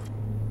useful.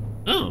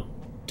 Oh,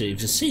 didn't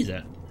even see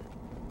that.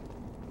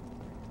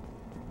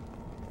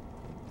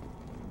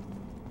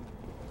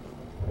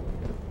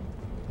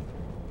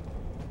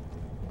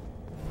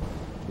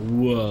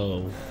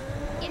 Whoa.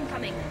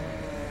 Incoming.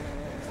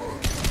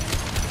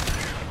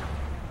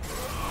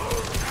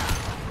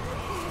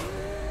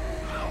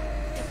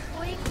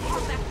 Deploying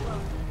combat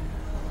mode.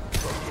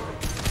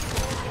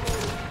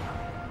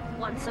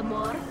 Want some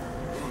more?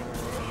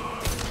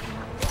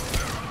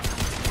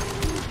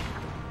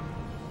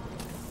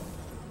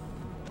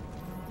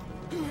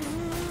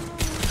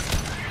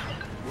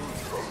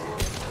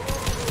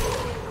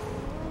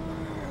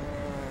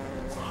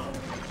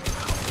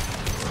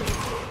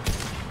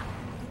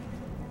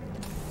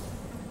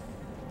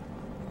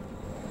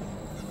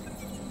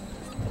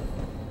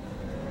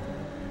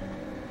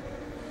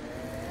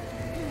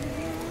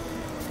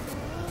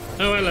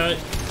 Oh, hello.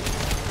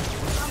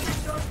 Combat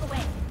doors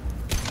away.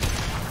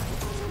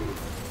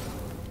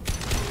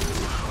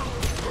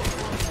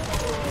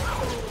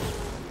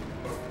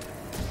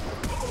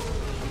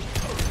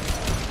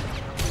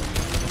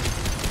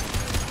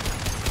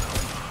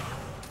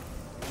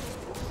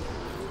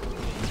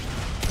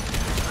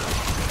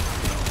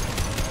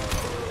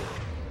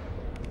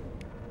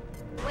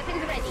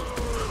 Weapons ready.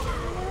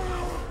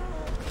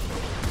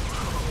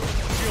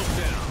 Shield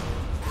down.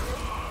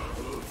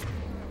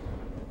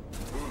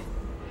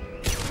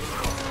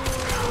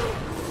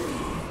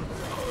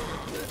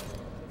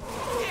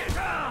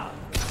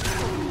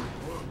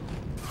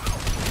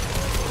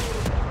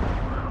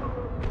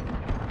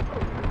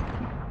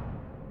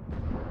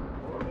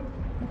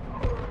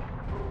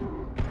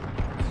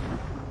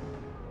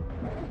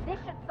 This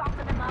should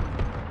soften them up.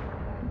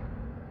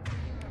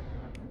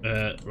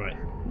 Right.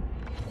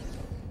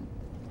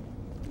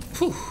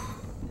 Whew.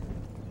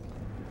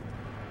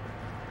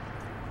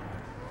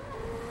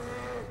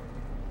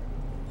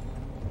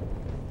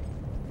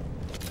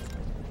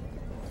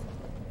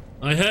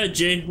 I heard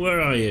you.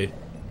 Where are you?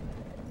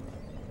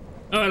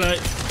 Oh, hello.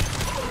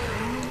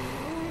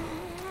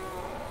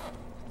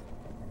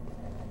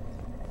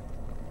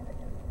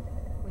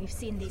 We've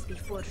seen these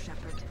before,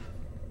 Shepard.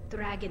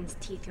 Dragon's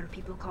teeth, your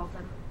people call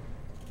them.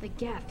 The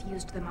Geth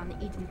used them on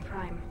Eden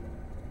Prime.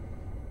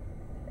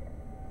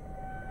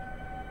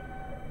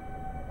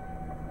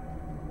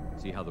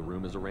 See how the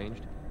room is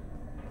arranged?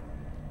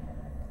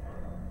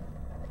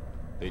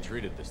 They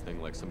treated this thing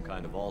like some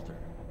kind of altar.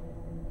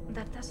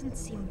 That doesn't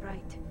seem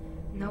right.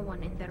 No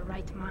one in their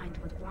right mind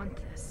would want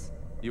this.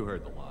 You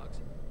heard the logs.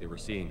 They were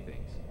seeing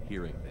things,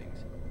 hearing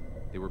things.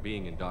 They were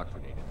being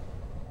indoctrinated.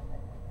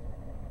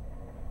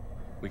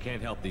 We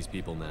can't help these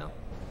people now,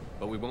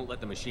 but we won't let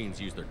the machines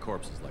use their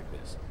corpses like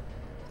this.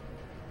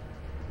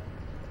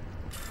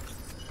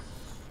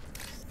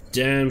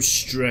 Damn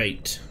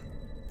straight.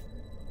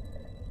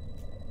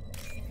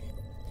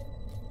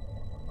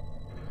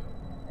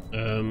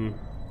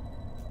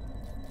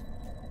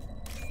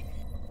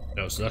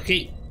 That was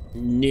lucky.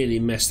 Nearly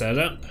messed that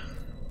up.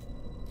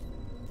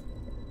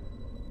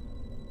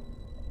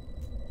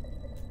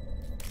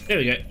 There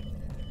we go.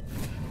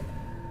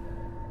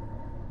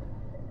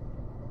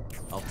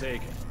 I'll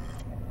take it.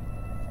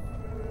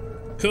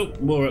 Cool,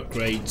 more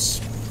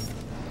upgrades.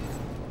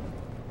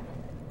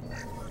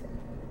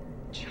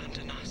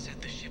 Chandana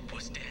said the ship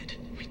was dead.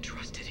 We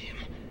trusted him.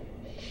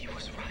 He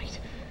was right.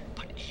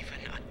 But even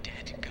a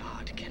dead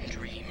god can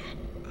dream.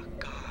 A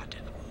god,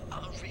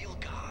 a real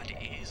god,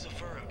 is a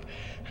verb.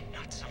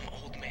 Not some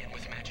old man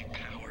with magic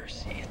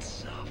powers.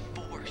 It's a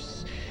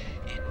force.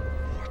 It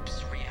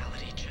warps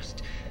reality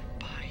just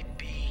by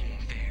being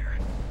there.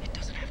 It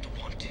doesn't have to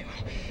want to.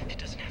 It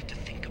doesn't have to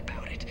think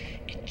about it.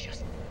 It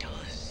just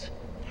does.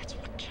 That's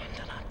what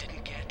Chandana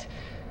didn't get.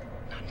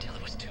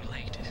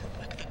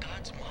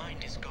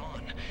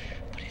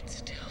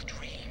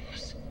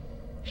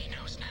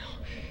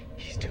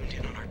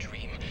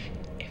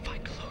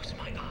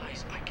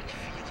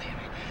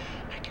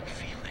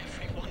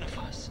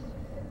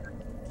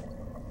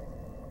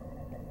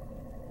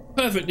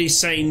 Perfectly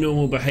sane,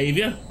 normal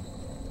behaviour.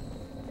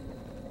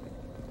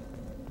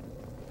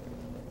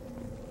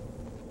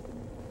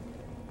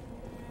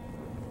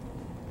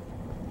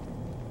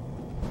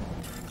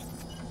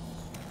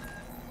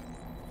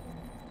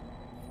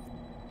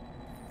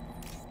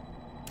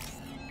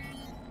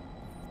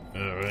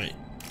 Alright.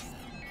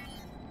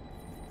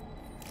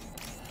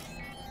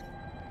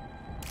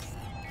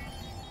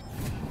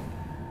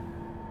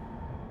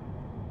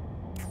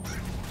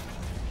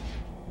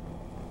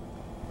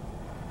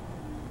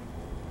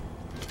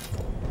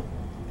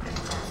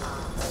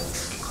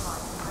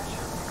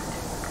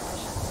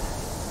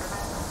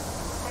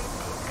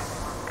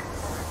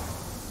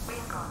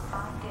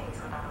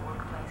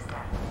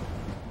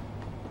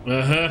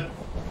 Uh-huh.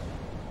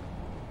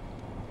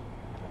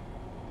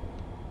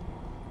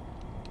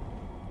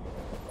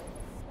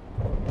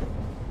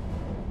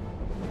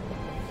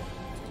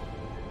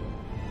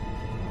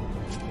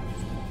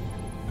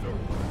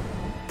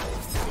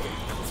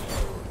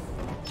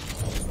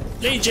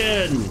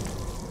 Legion!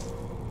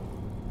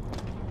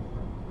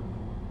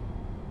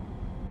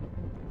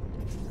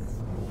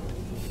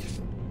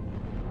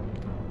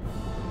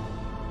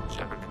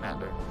 Shepard,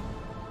 Commander.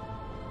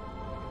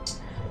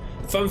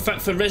 Fun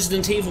fact for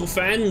Resident Evil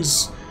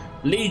fans,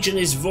 Legion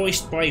is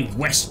voiced by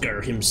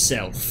Wesker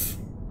himself.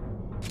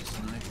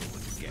 Sniper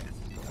with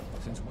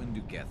Geth. Since when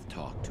do Geth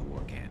talk to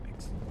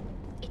organics?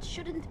 It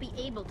shouldn't be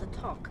able to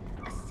talk.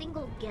 A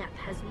single Geth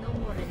has no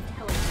more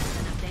intelligence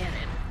than a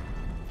Baron.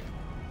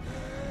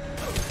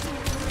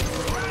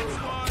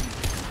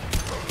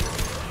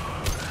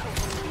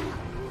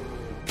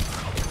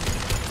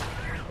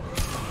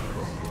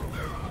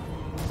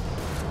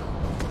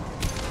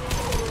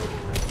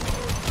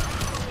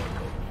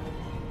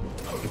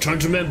 I'm trying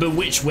to remember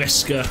which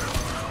Wesker.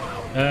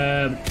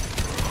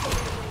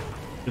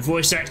 The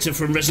voice actor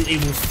from Resident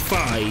Evil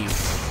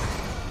 5.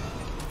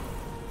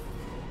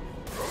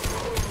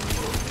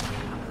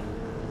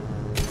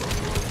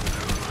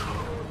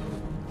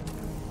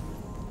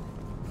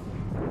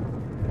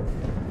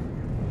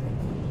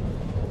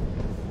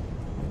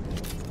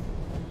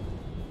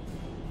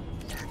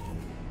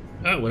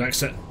 Oh, we'll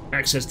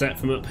access that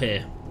from up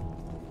here.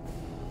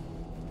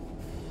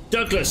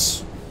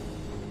 Douglas!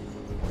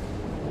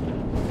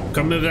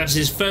 Can't remember if that's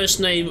his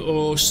first name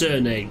or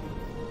surname.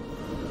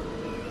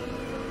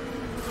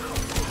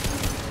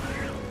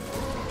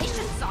 They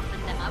should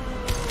soften them up.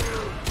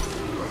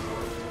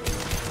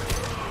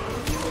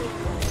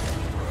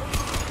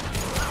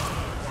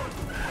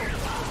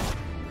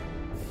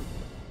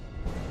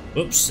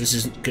 Oops, this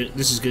isn't good.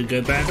 This is going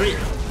to go badly.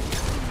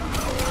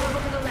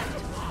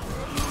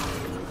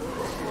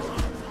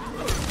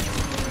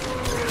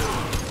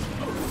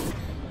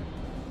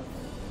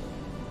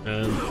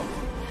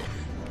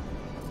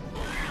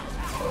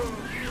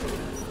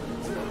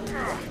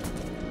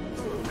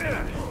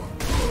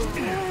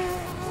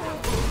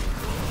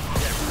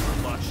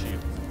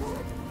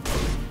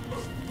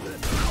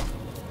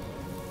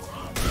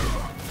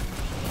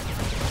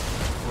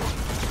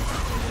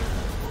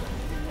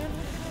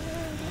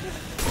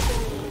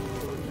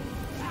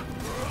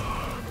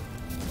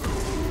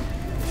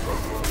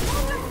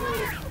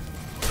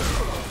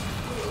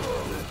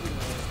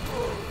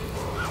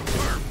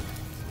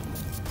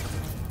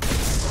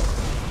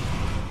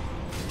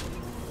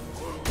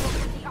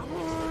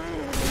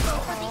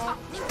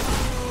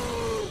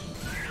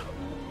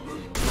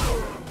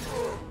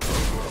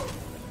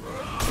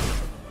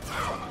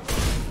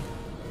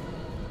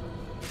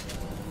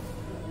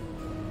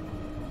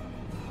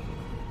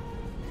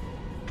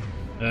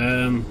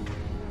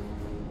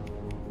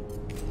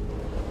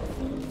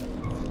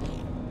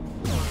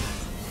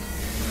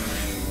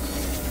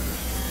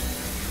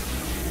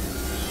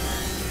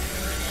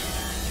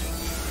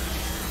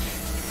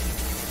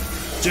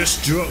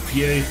 Just drop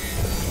you.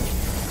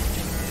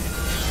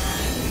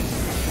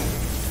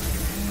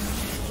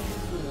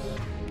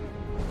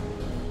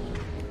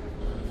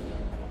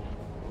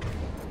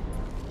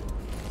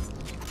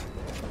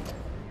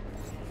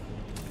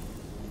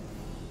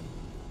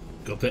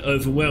 Got a bit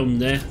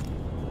overwhelmed there.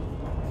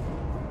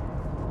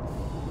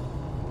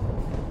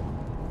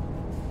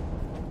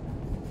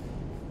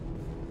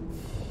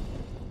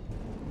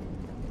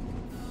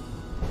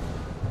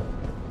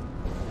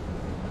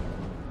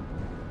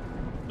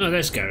 Oh,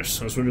 there's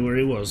Garrus. I was wondering where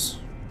he was.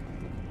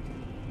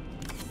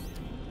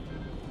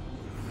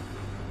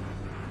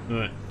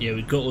 Alright, yeah,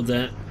 we've got all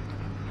that.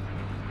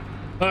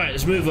 Alright,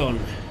 let's move on.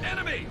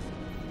 Enemies!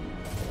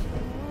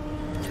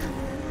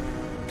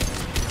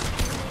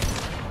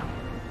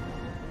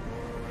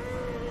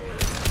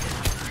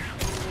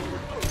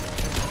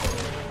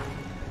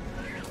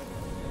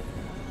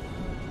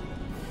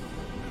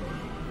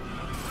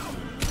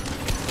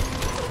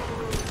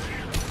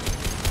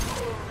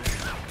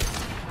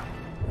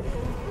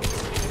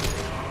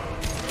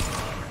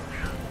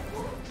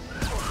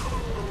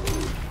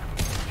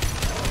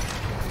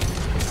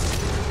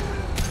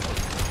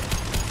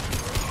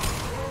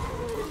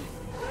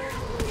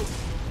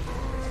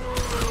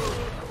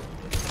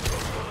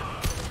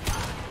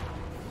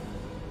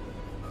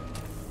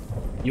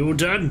 You all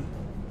done?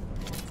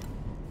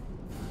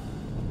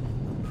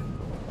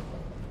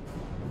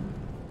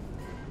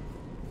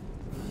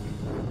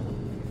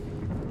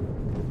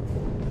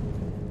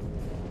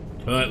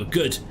 Alright, we're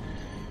good.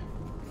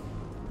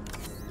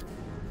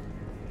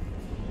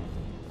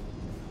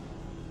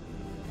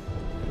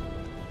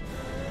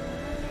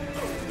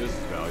 This is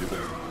valuable.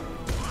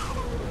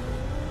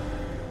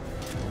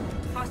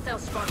 Hostile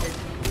spotted.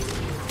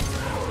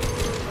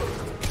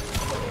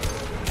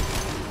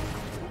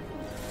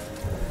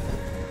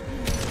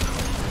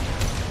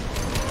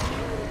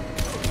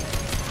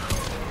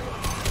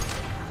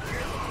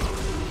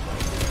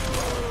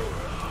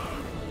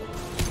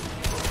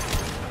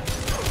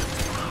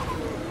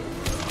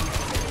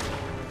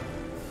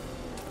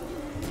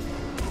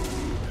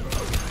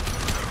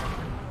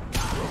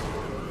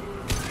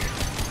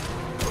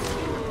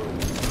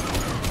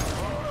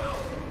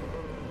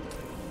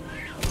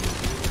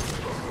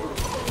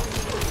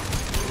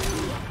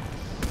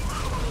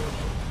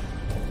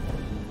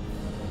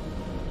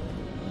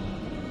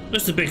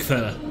 Where's the big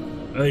fella?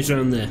 Oh, he's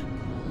around there.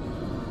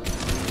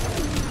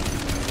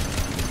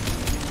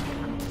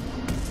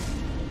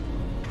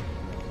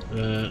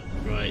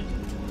 Right.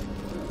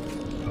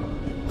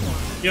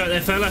 You right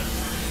there, fella?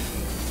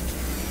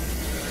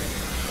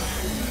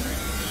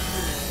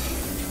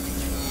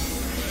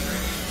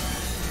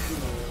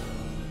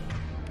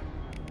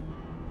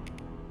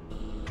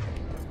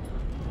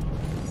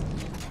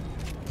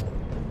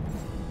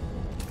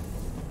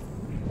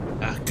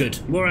 Ah,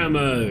 good. More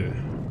ammo.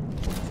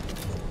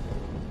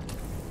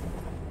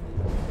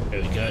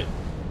 There we go.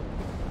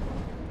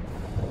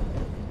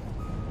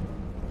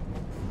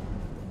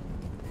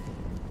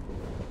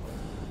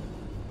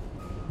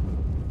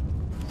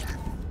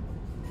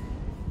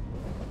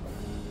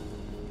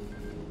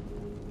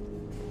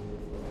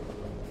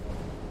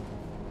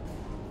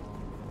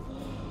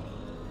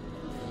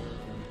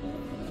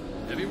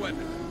 Heavy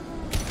weapon.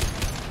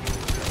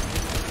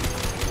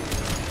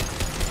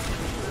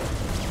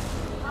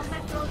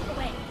 Combat throws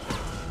away.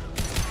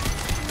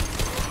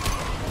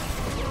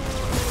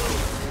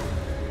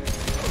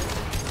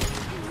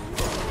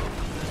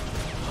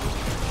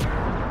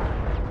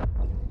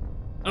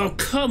 Oh,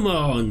 come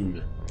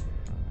on!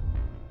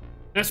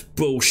 That's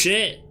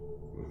bullshit!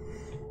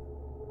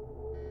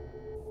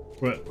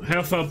 Right,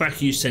 how far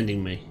back are you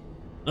sending me?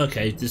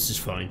 Okay, this is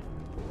fine.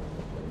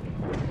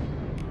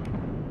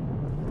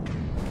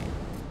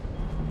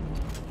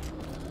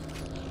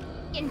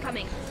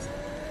 Incoming.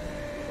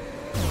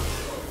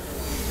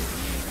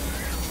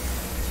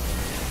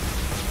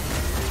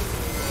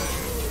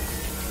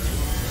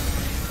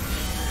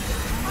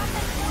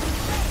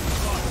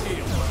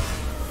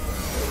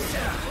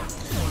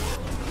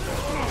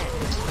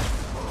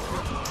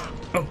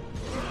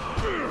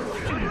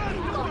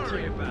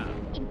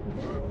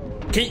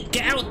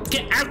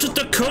 Get out of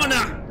the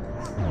corner!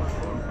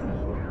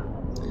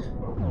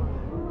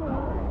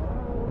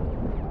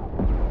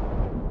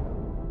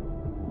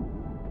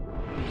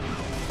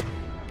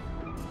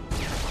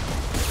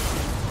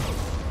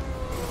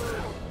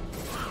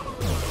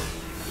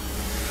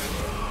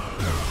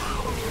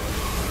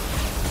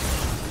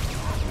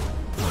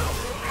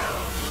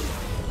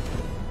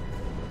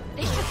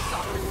 They should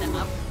soften them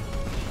up.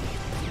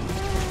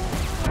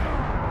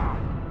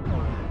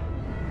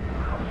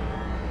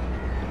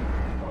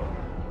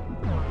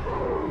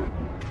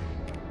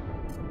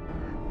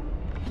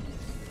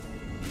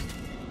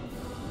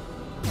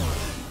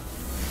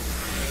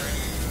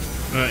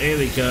 Alright, here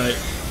we go.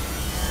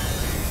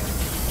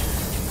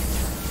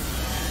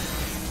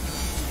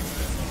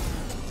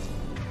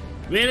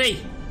 Really?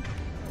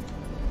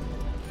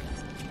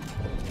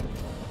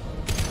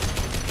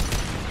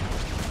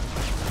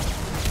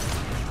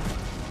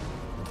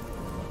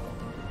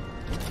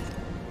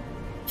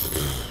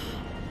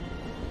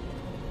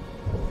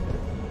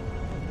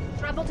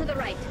 Trouble to the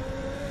right.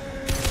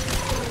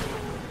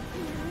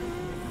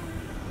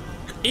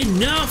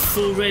 Enough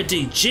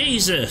already,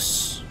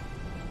 Jesus!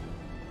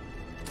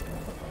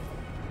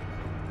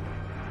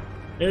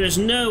 There is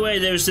no way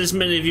there is this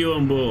many of you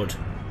on board.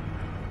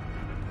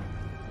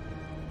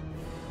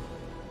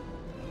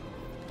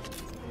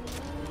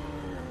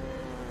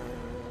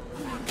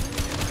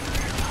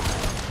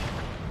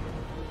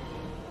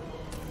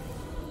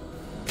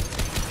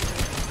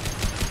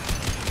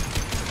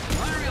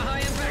 Firing a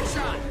high-impact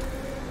shot.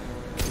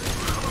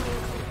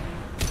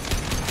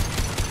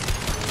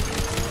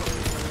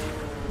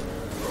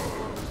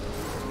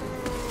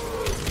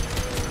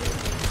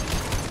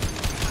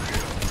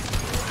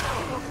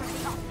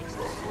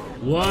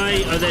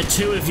 Why are there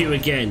two of you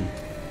again?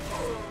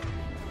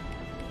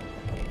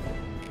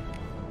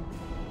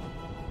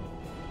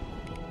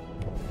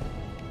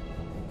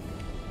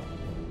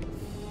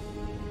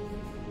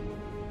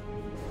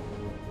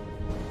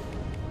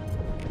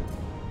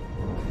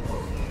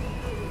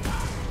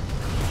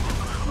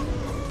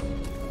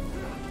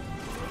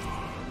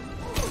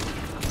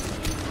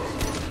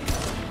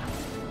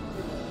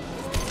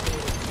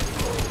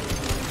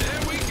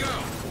 There we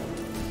go.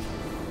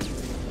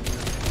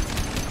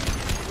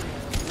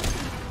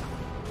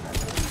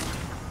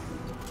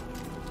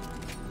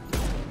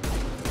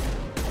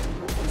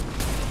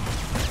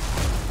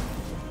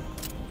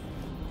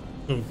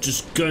 I'm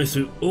just going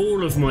through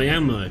all of my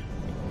ammo.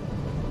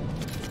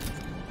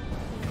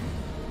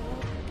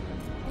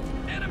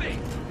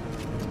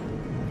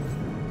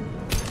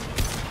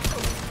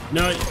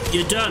 No,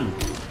 you're done.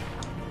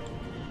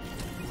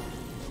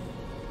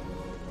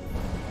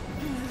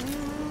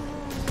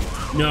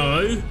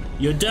 No,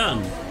 you're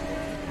done.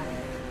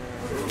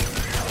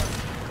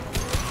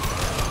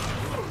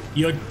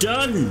 You're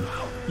done.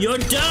 You're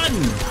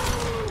done.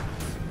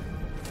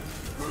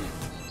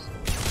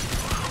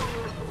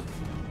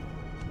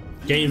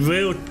 Getting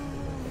real.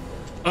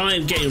 I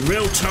am getting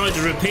real tired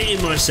of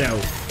repeating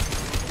myself.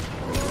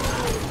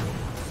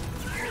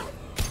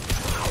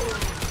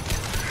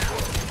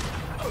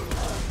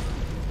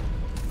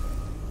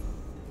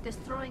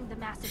 Destroying the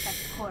Mass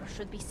Effect core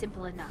should be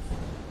simple enough.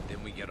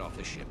 Then we get off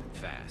the ship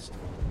fast.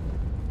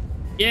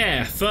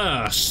 Yeah,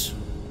 fast.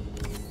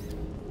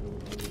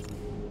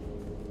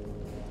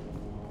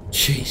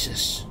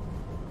 Jesus.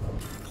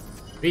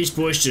 These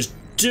boys just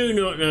do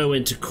not know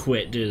when to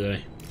quit, do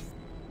they?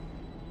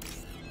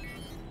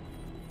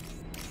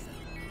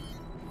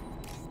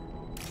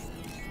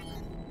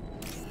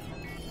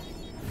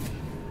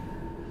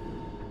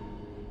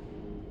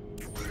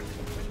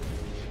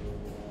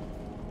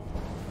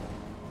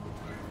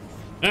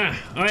 Ah,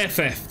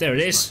 IFF, there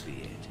it is.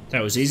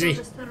 That was easy.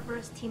 So the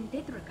Cerberus team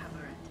did recover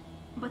it.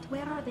 But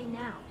where are they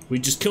now? We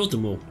just killed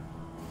them all.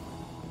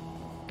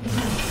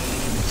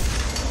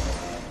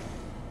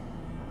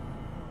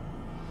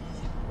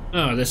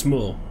 Oh, there's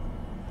more.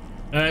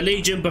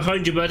 Legion,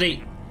 behind you,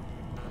 buddy.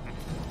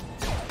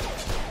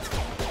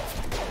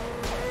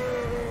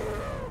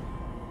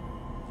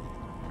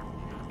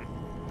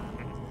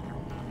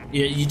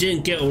 Yeah, you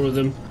didn't get all of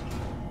them.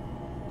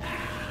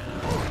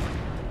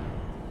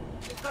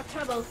 We've got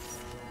trouble.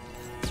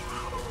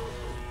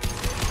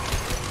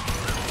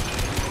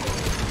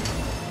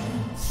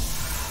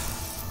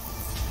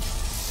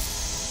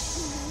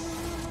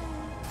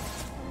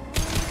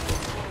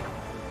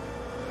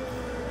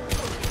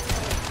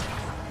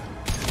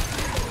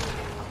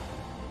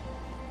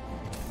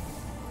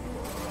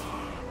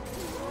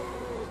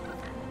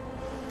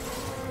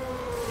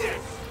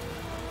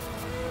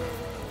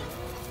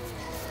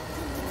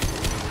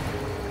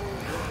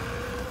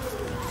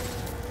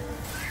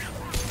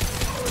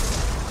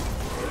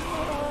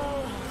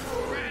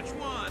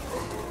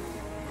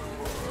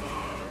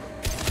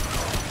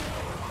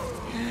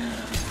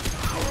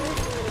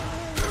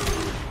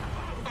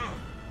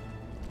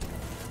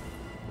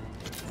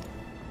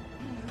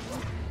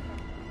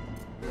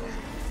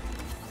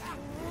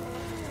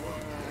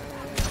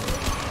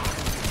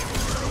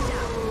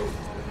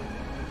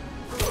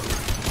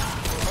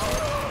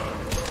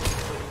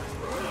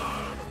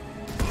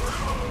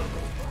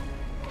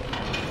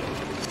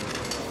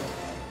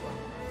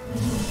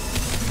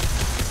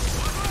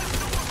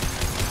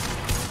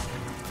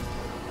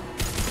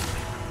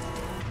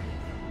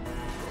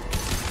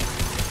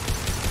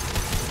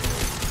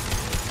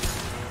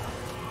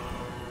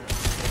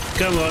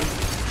 Come on.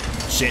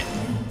 Shit.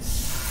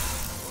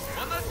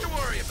 One less to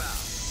worry about.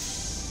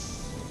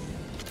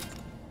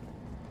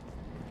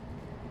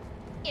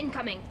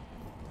 Incoming.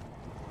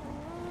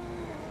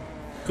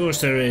 Of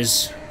course there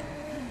is.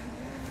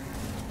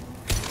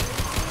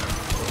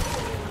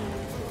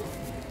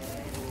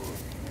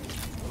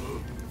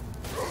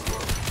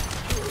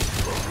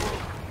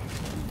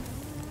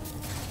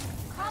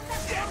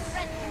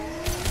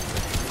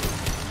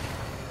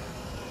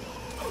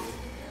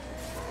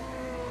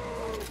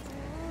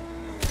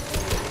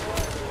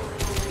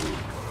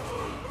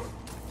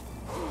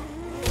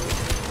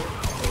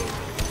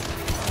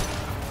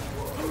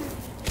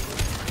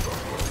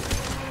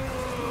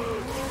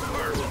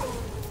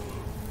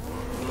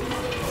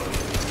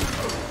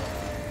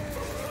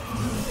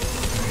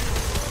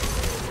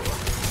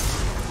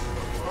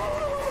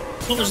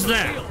 What was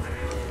that?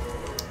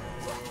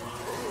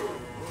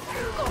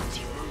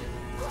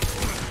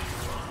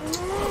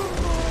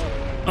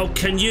 Oh,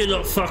 can you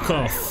not fuck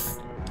off?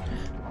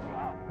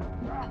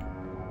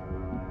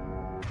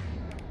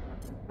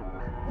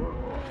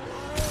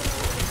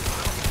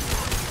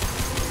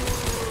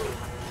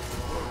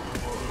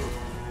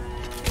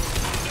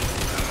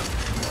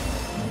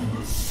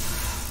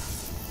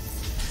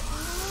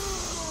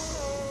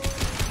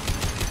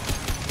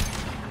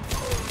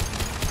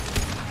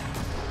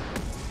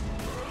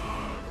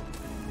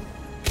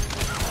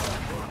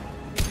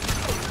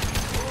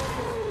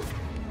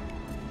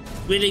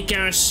 Really,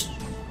 Garrus?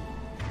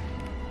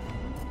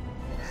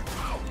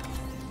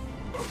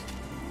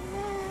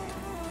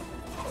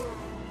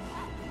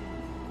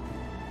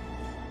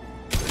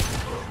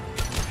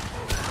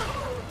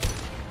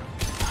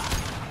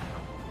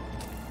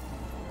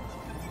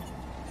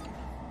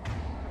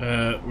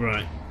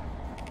 Right.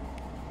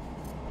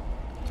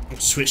 I'll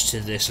switch to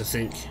this, I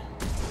think.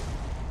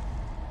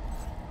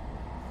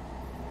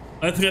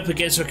 Open up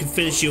again so I can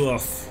finish you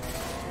off.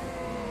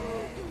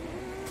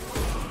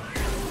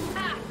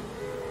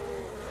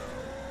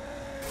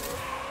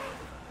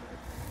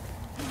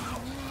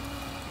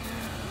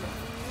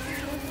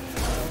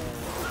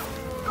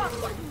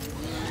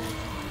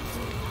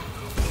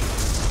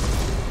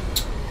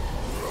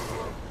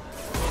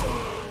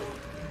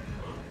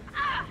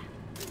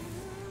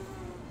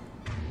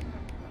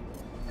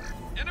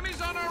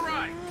 Enemies on our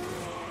right.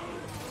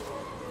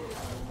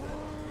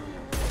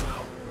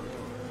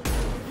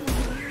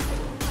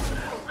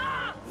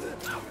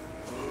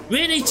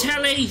 Really,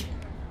 Tally?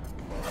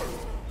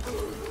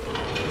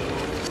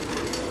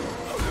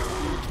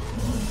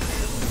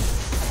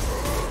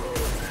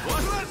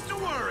 What's less to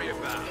worry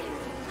about?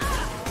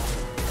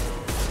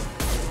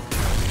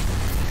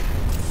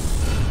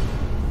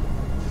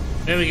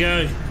 There we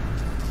go.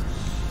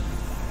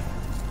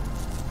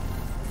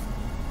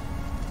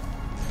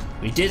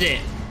 We did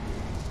it.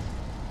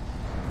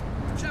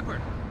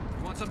 Shepard,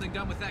 you want something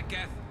done with that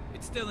geth?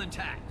 It's still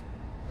intact.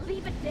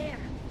 Leave it there.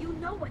 You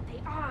know what they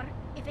are.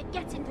 If it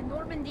gets into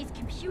Normandy's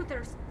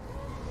computers...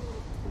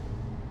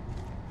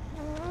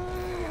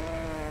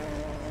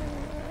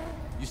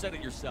 You said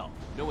it yourself.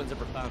 No one's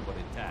ever found one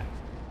intact.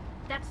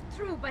 That's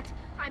true, but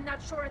I'm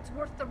not sure it's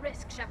worth the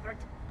risk, Shepard.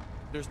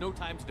 There's no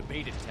time to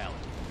debate it, Tally.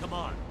 Come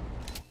on.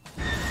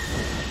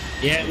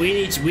 Yeah, we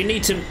need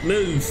to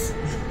move.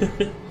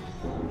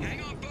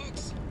 Hang on,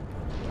 folks.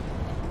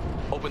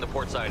 Open the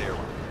port side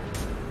airlock.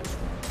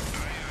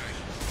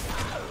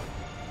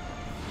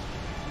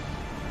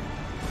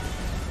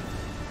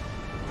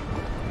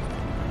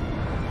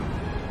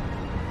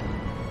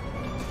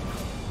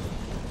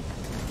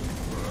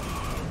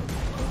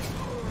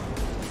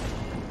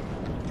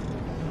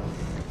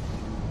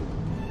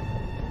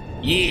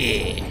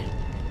 Yeah.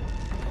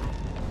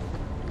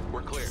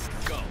 We're clear.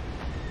 Go.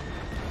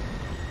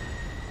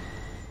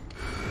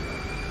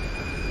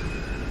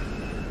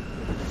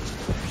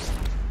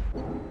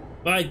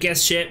 Bye,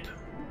 guest ship.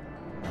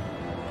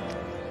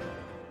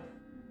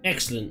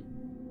 Excellent.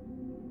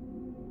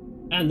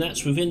 And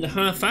that's within the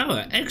half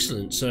hour.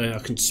 Excellent. So I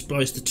can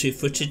splice the two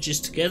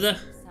footages together.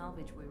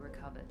 Salvage we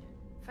recovered.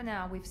 For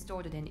now, we've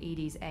stored it in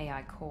Edie's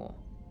AI core.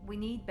 We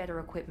need better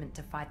equipment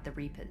to fight the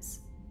Reapers.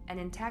 An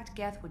intact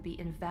geth would be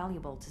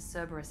invaluable to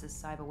Cerberus's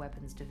cyber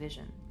weapons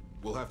division.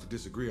 We'll have to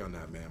disagree on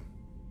that, ma'am.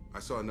 I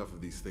saw enough of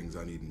these things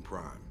on Eden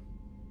Prime.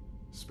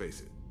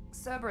 Space it.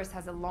 Cerberus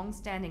has a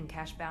long-standing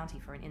cash bounty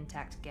for an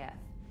intact geth.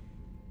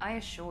 I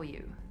assure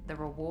you, the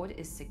reward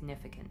is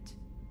significant.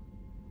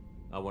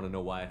 I want to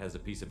know why it has a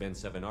piece of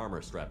N7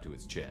 armor strapped to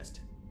its chest.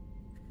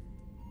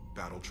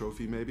 Battle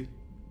trophy, maybe?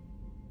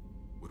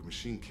 Would a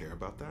machine care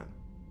about that?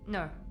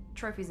 No,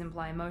 trophies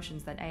imply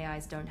emotions that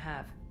AIs don't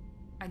have.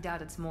 I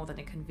doubt it's more than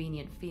a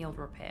convenient field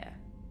repair.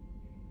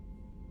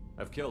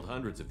 I've killed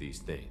hundreds of these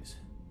things,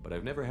 but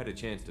I've never had a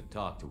chance to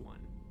talk to one.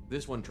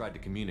 This one tried to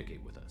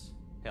communicate with us.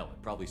 Hell, it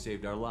probably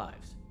saved our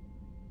lives.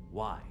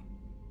 Why?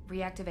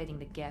 Reactivating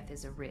the geth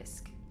is a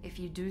risk. If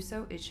you do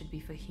so, it should be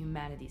for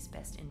humanity's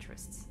best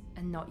interests,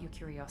 and not your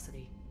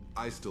curiosity.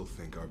 I still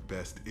think our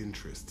best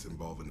interests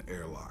involve an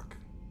airlock.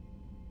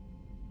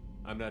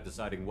 I'm not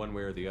deciding one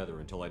way or the other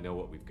until I know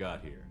what we've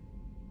got here.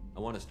 I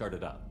want to start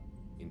it up.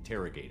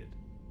 Interrogate it.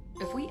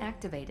 If we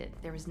activate it,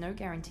 there is no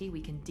guarantee we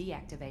can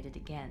deactivate it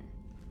again.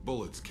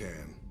 Bullets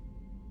can.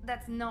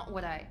 That's not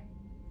what I...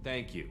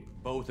 Thank you,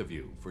 both of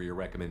you, for your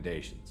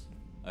recommendations.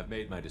 I've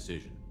made my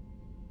decision.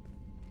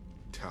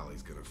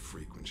 Tally's gonna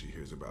freak when she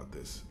hears about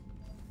this.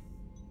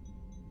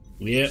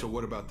 Yeah. So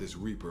what about this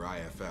Reaper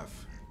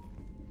IFF?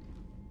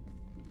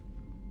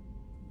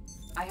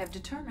 I have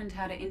determined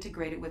how to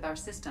integrate it with our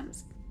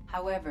systems.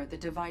 However, the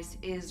device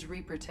is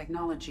Reaper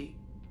technology.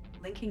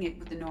 Linking it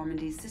with the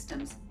Normandy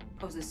systems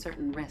poses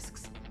certain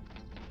risks.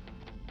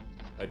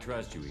 I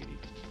trust you, Edie.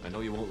 I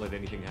know you won't let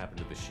anything happen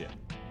to the ship.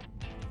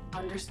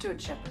 Understood,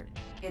 Shepard.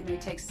 It may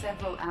take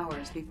several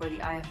hours before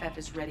the IFF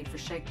is ready for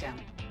shakedown.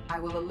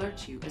 I will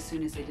alert you as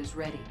soon as it is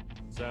ready.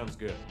 Sounds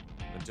good.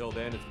 Until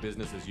then, it's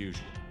business as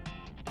usual.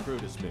 Crew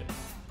dismissed.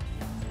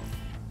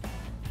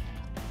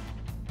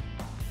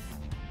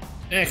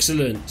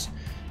 Excellent.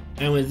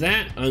 And with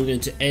that, I'm going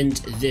to end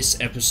this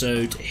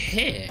episode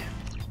here.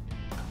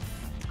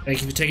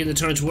 Thank you for taking the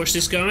time to watch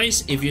this,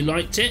 guys. If you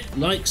liked it,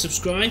 like,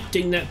 subscribe,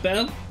 ding that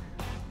bell.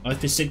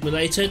 I've been Sigma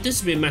Later. This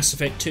has been Mass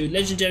Effect 2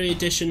 Legendary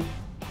Edition,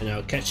 and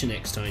I'll catch you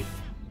next time.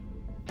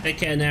 Take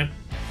care now.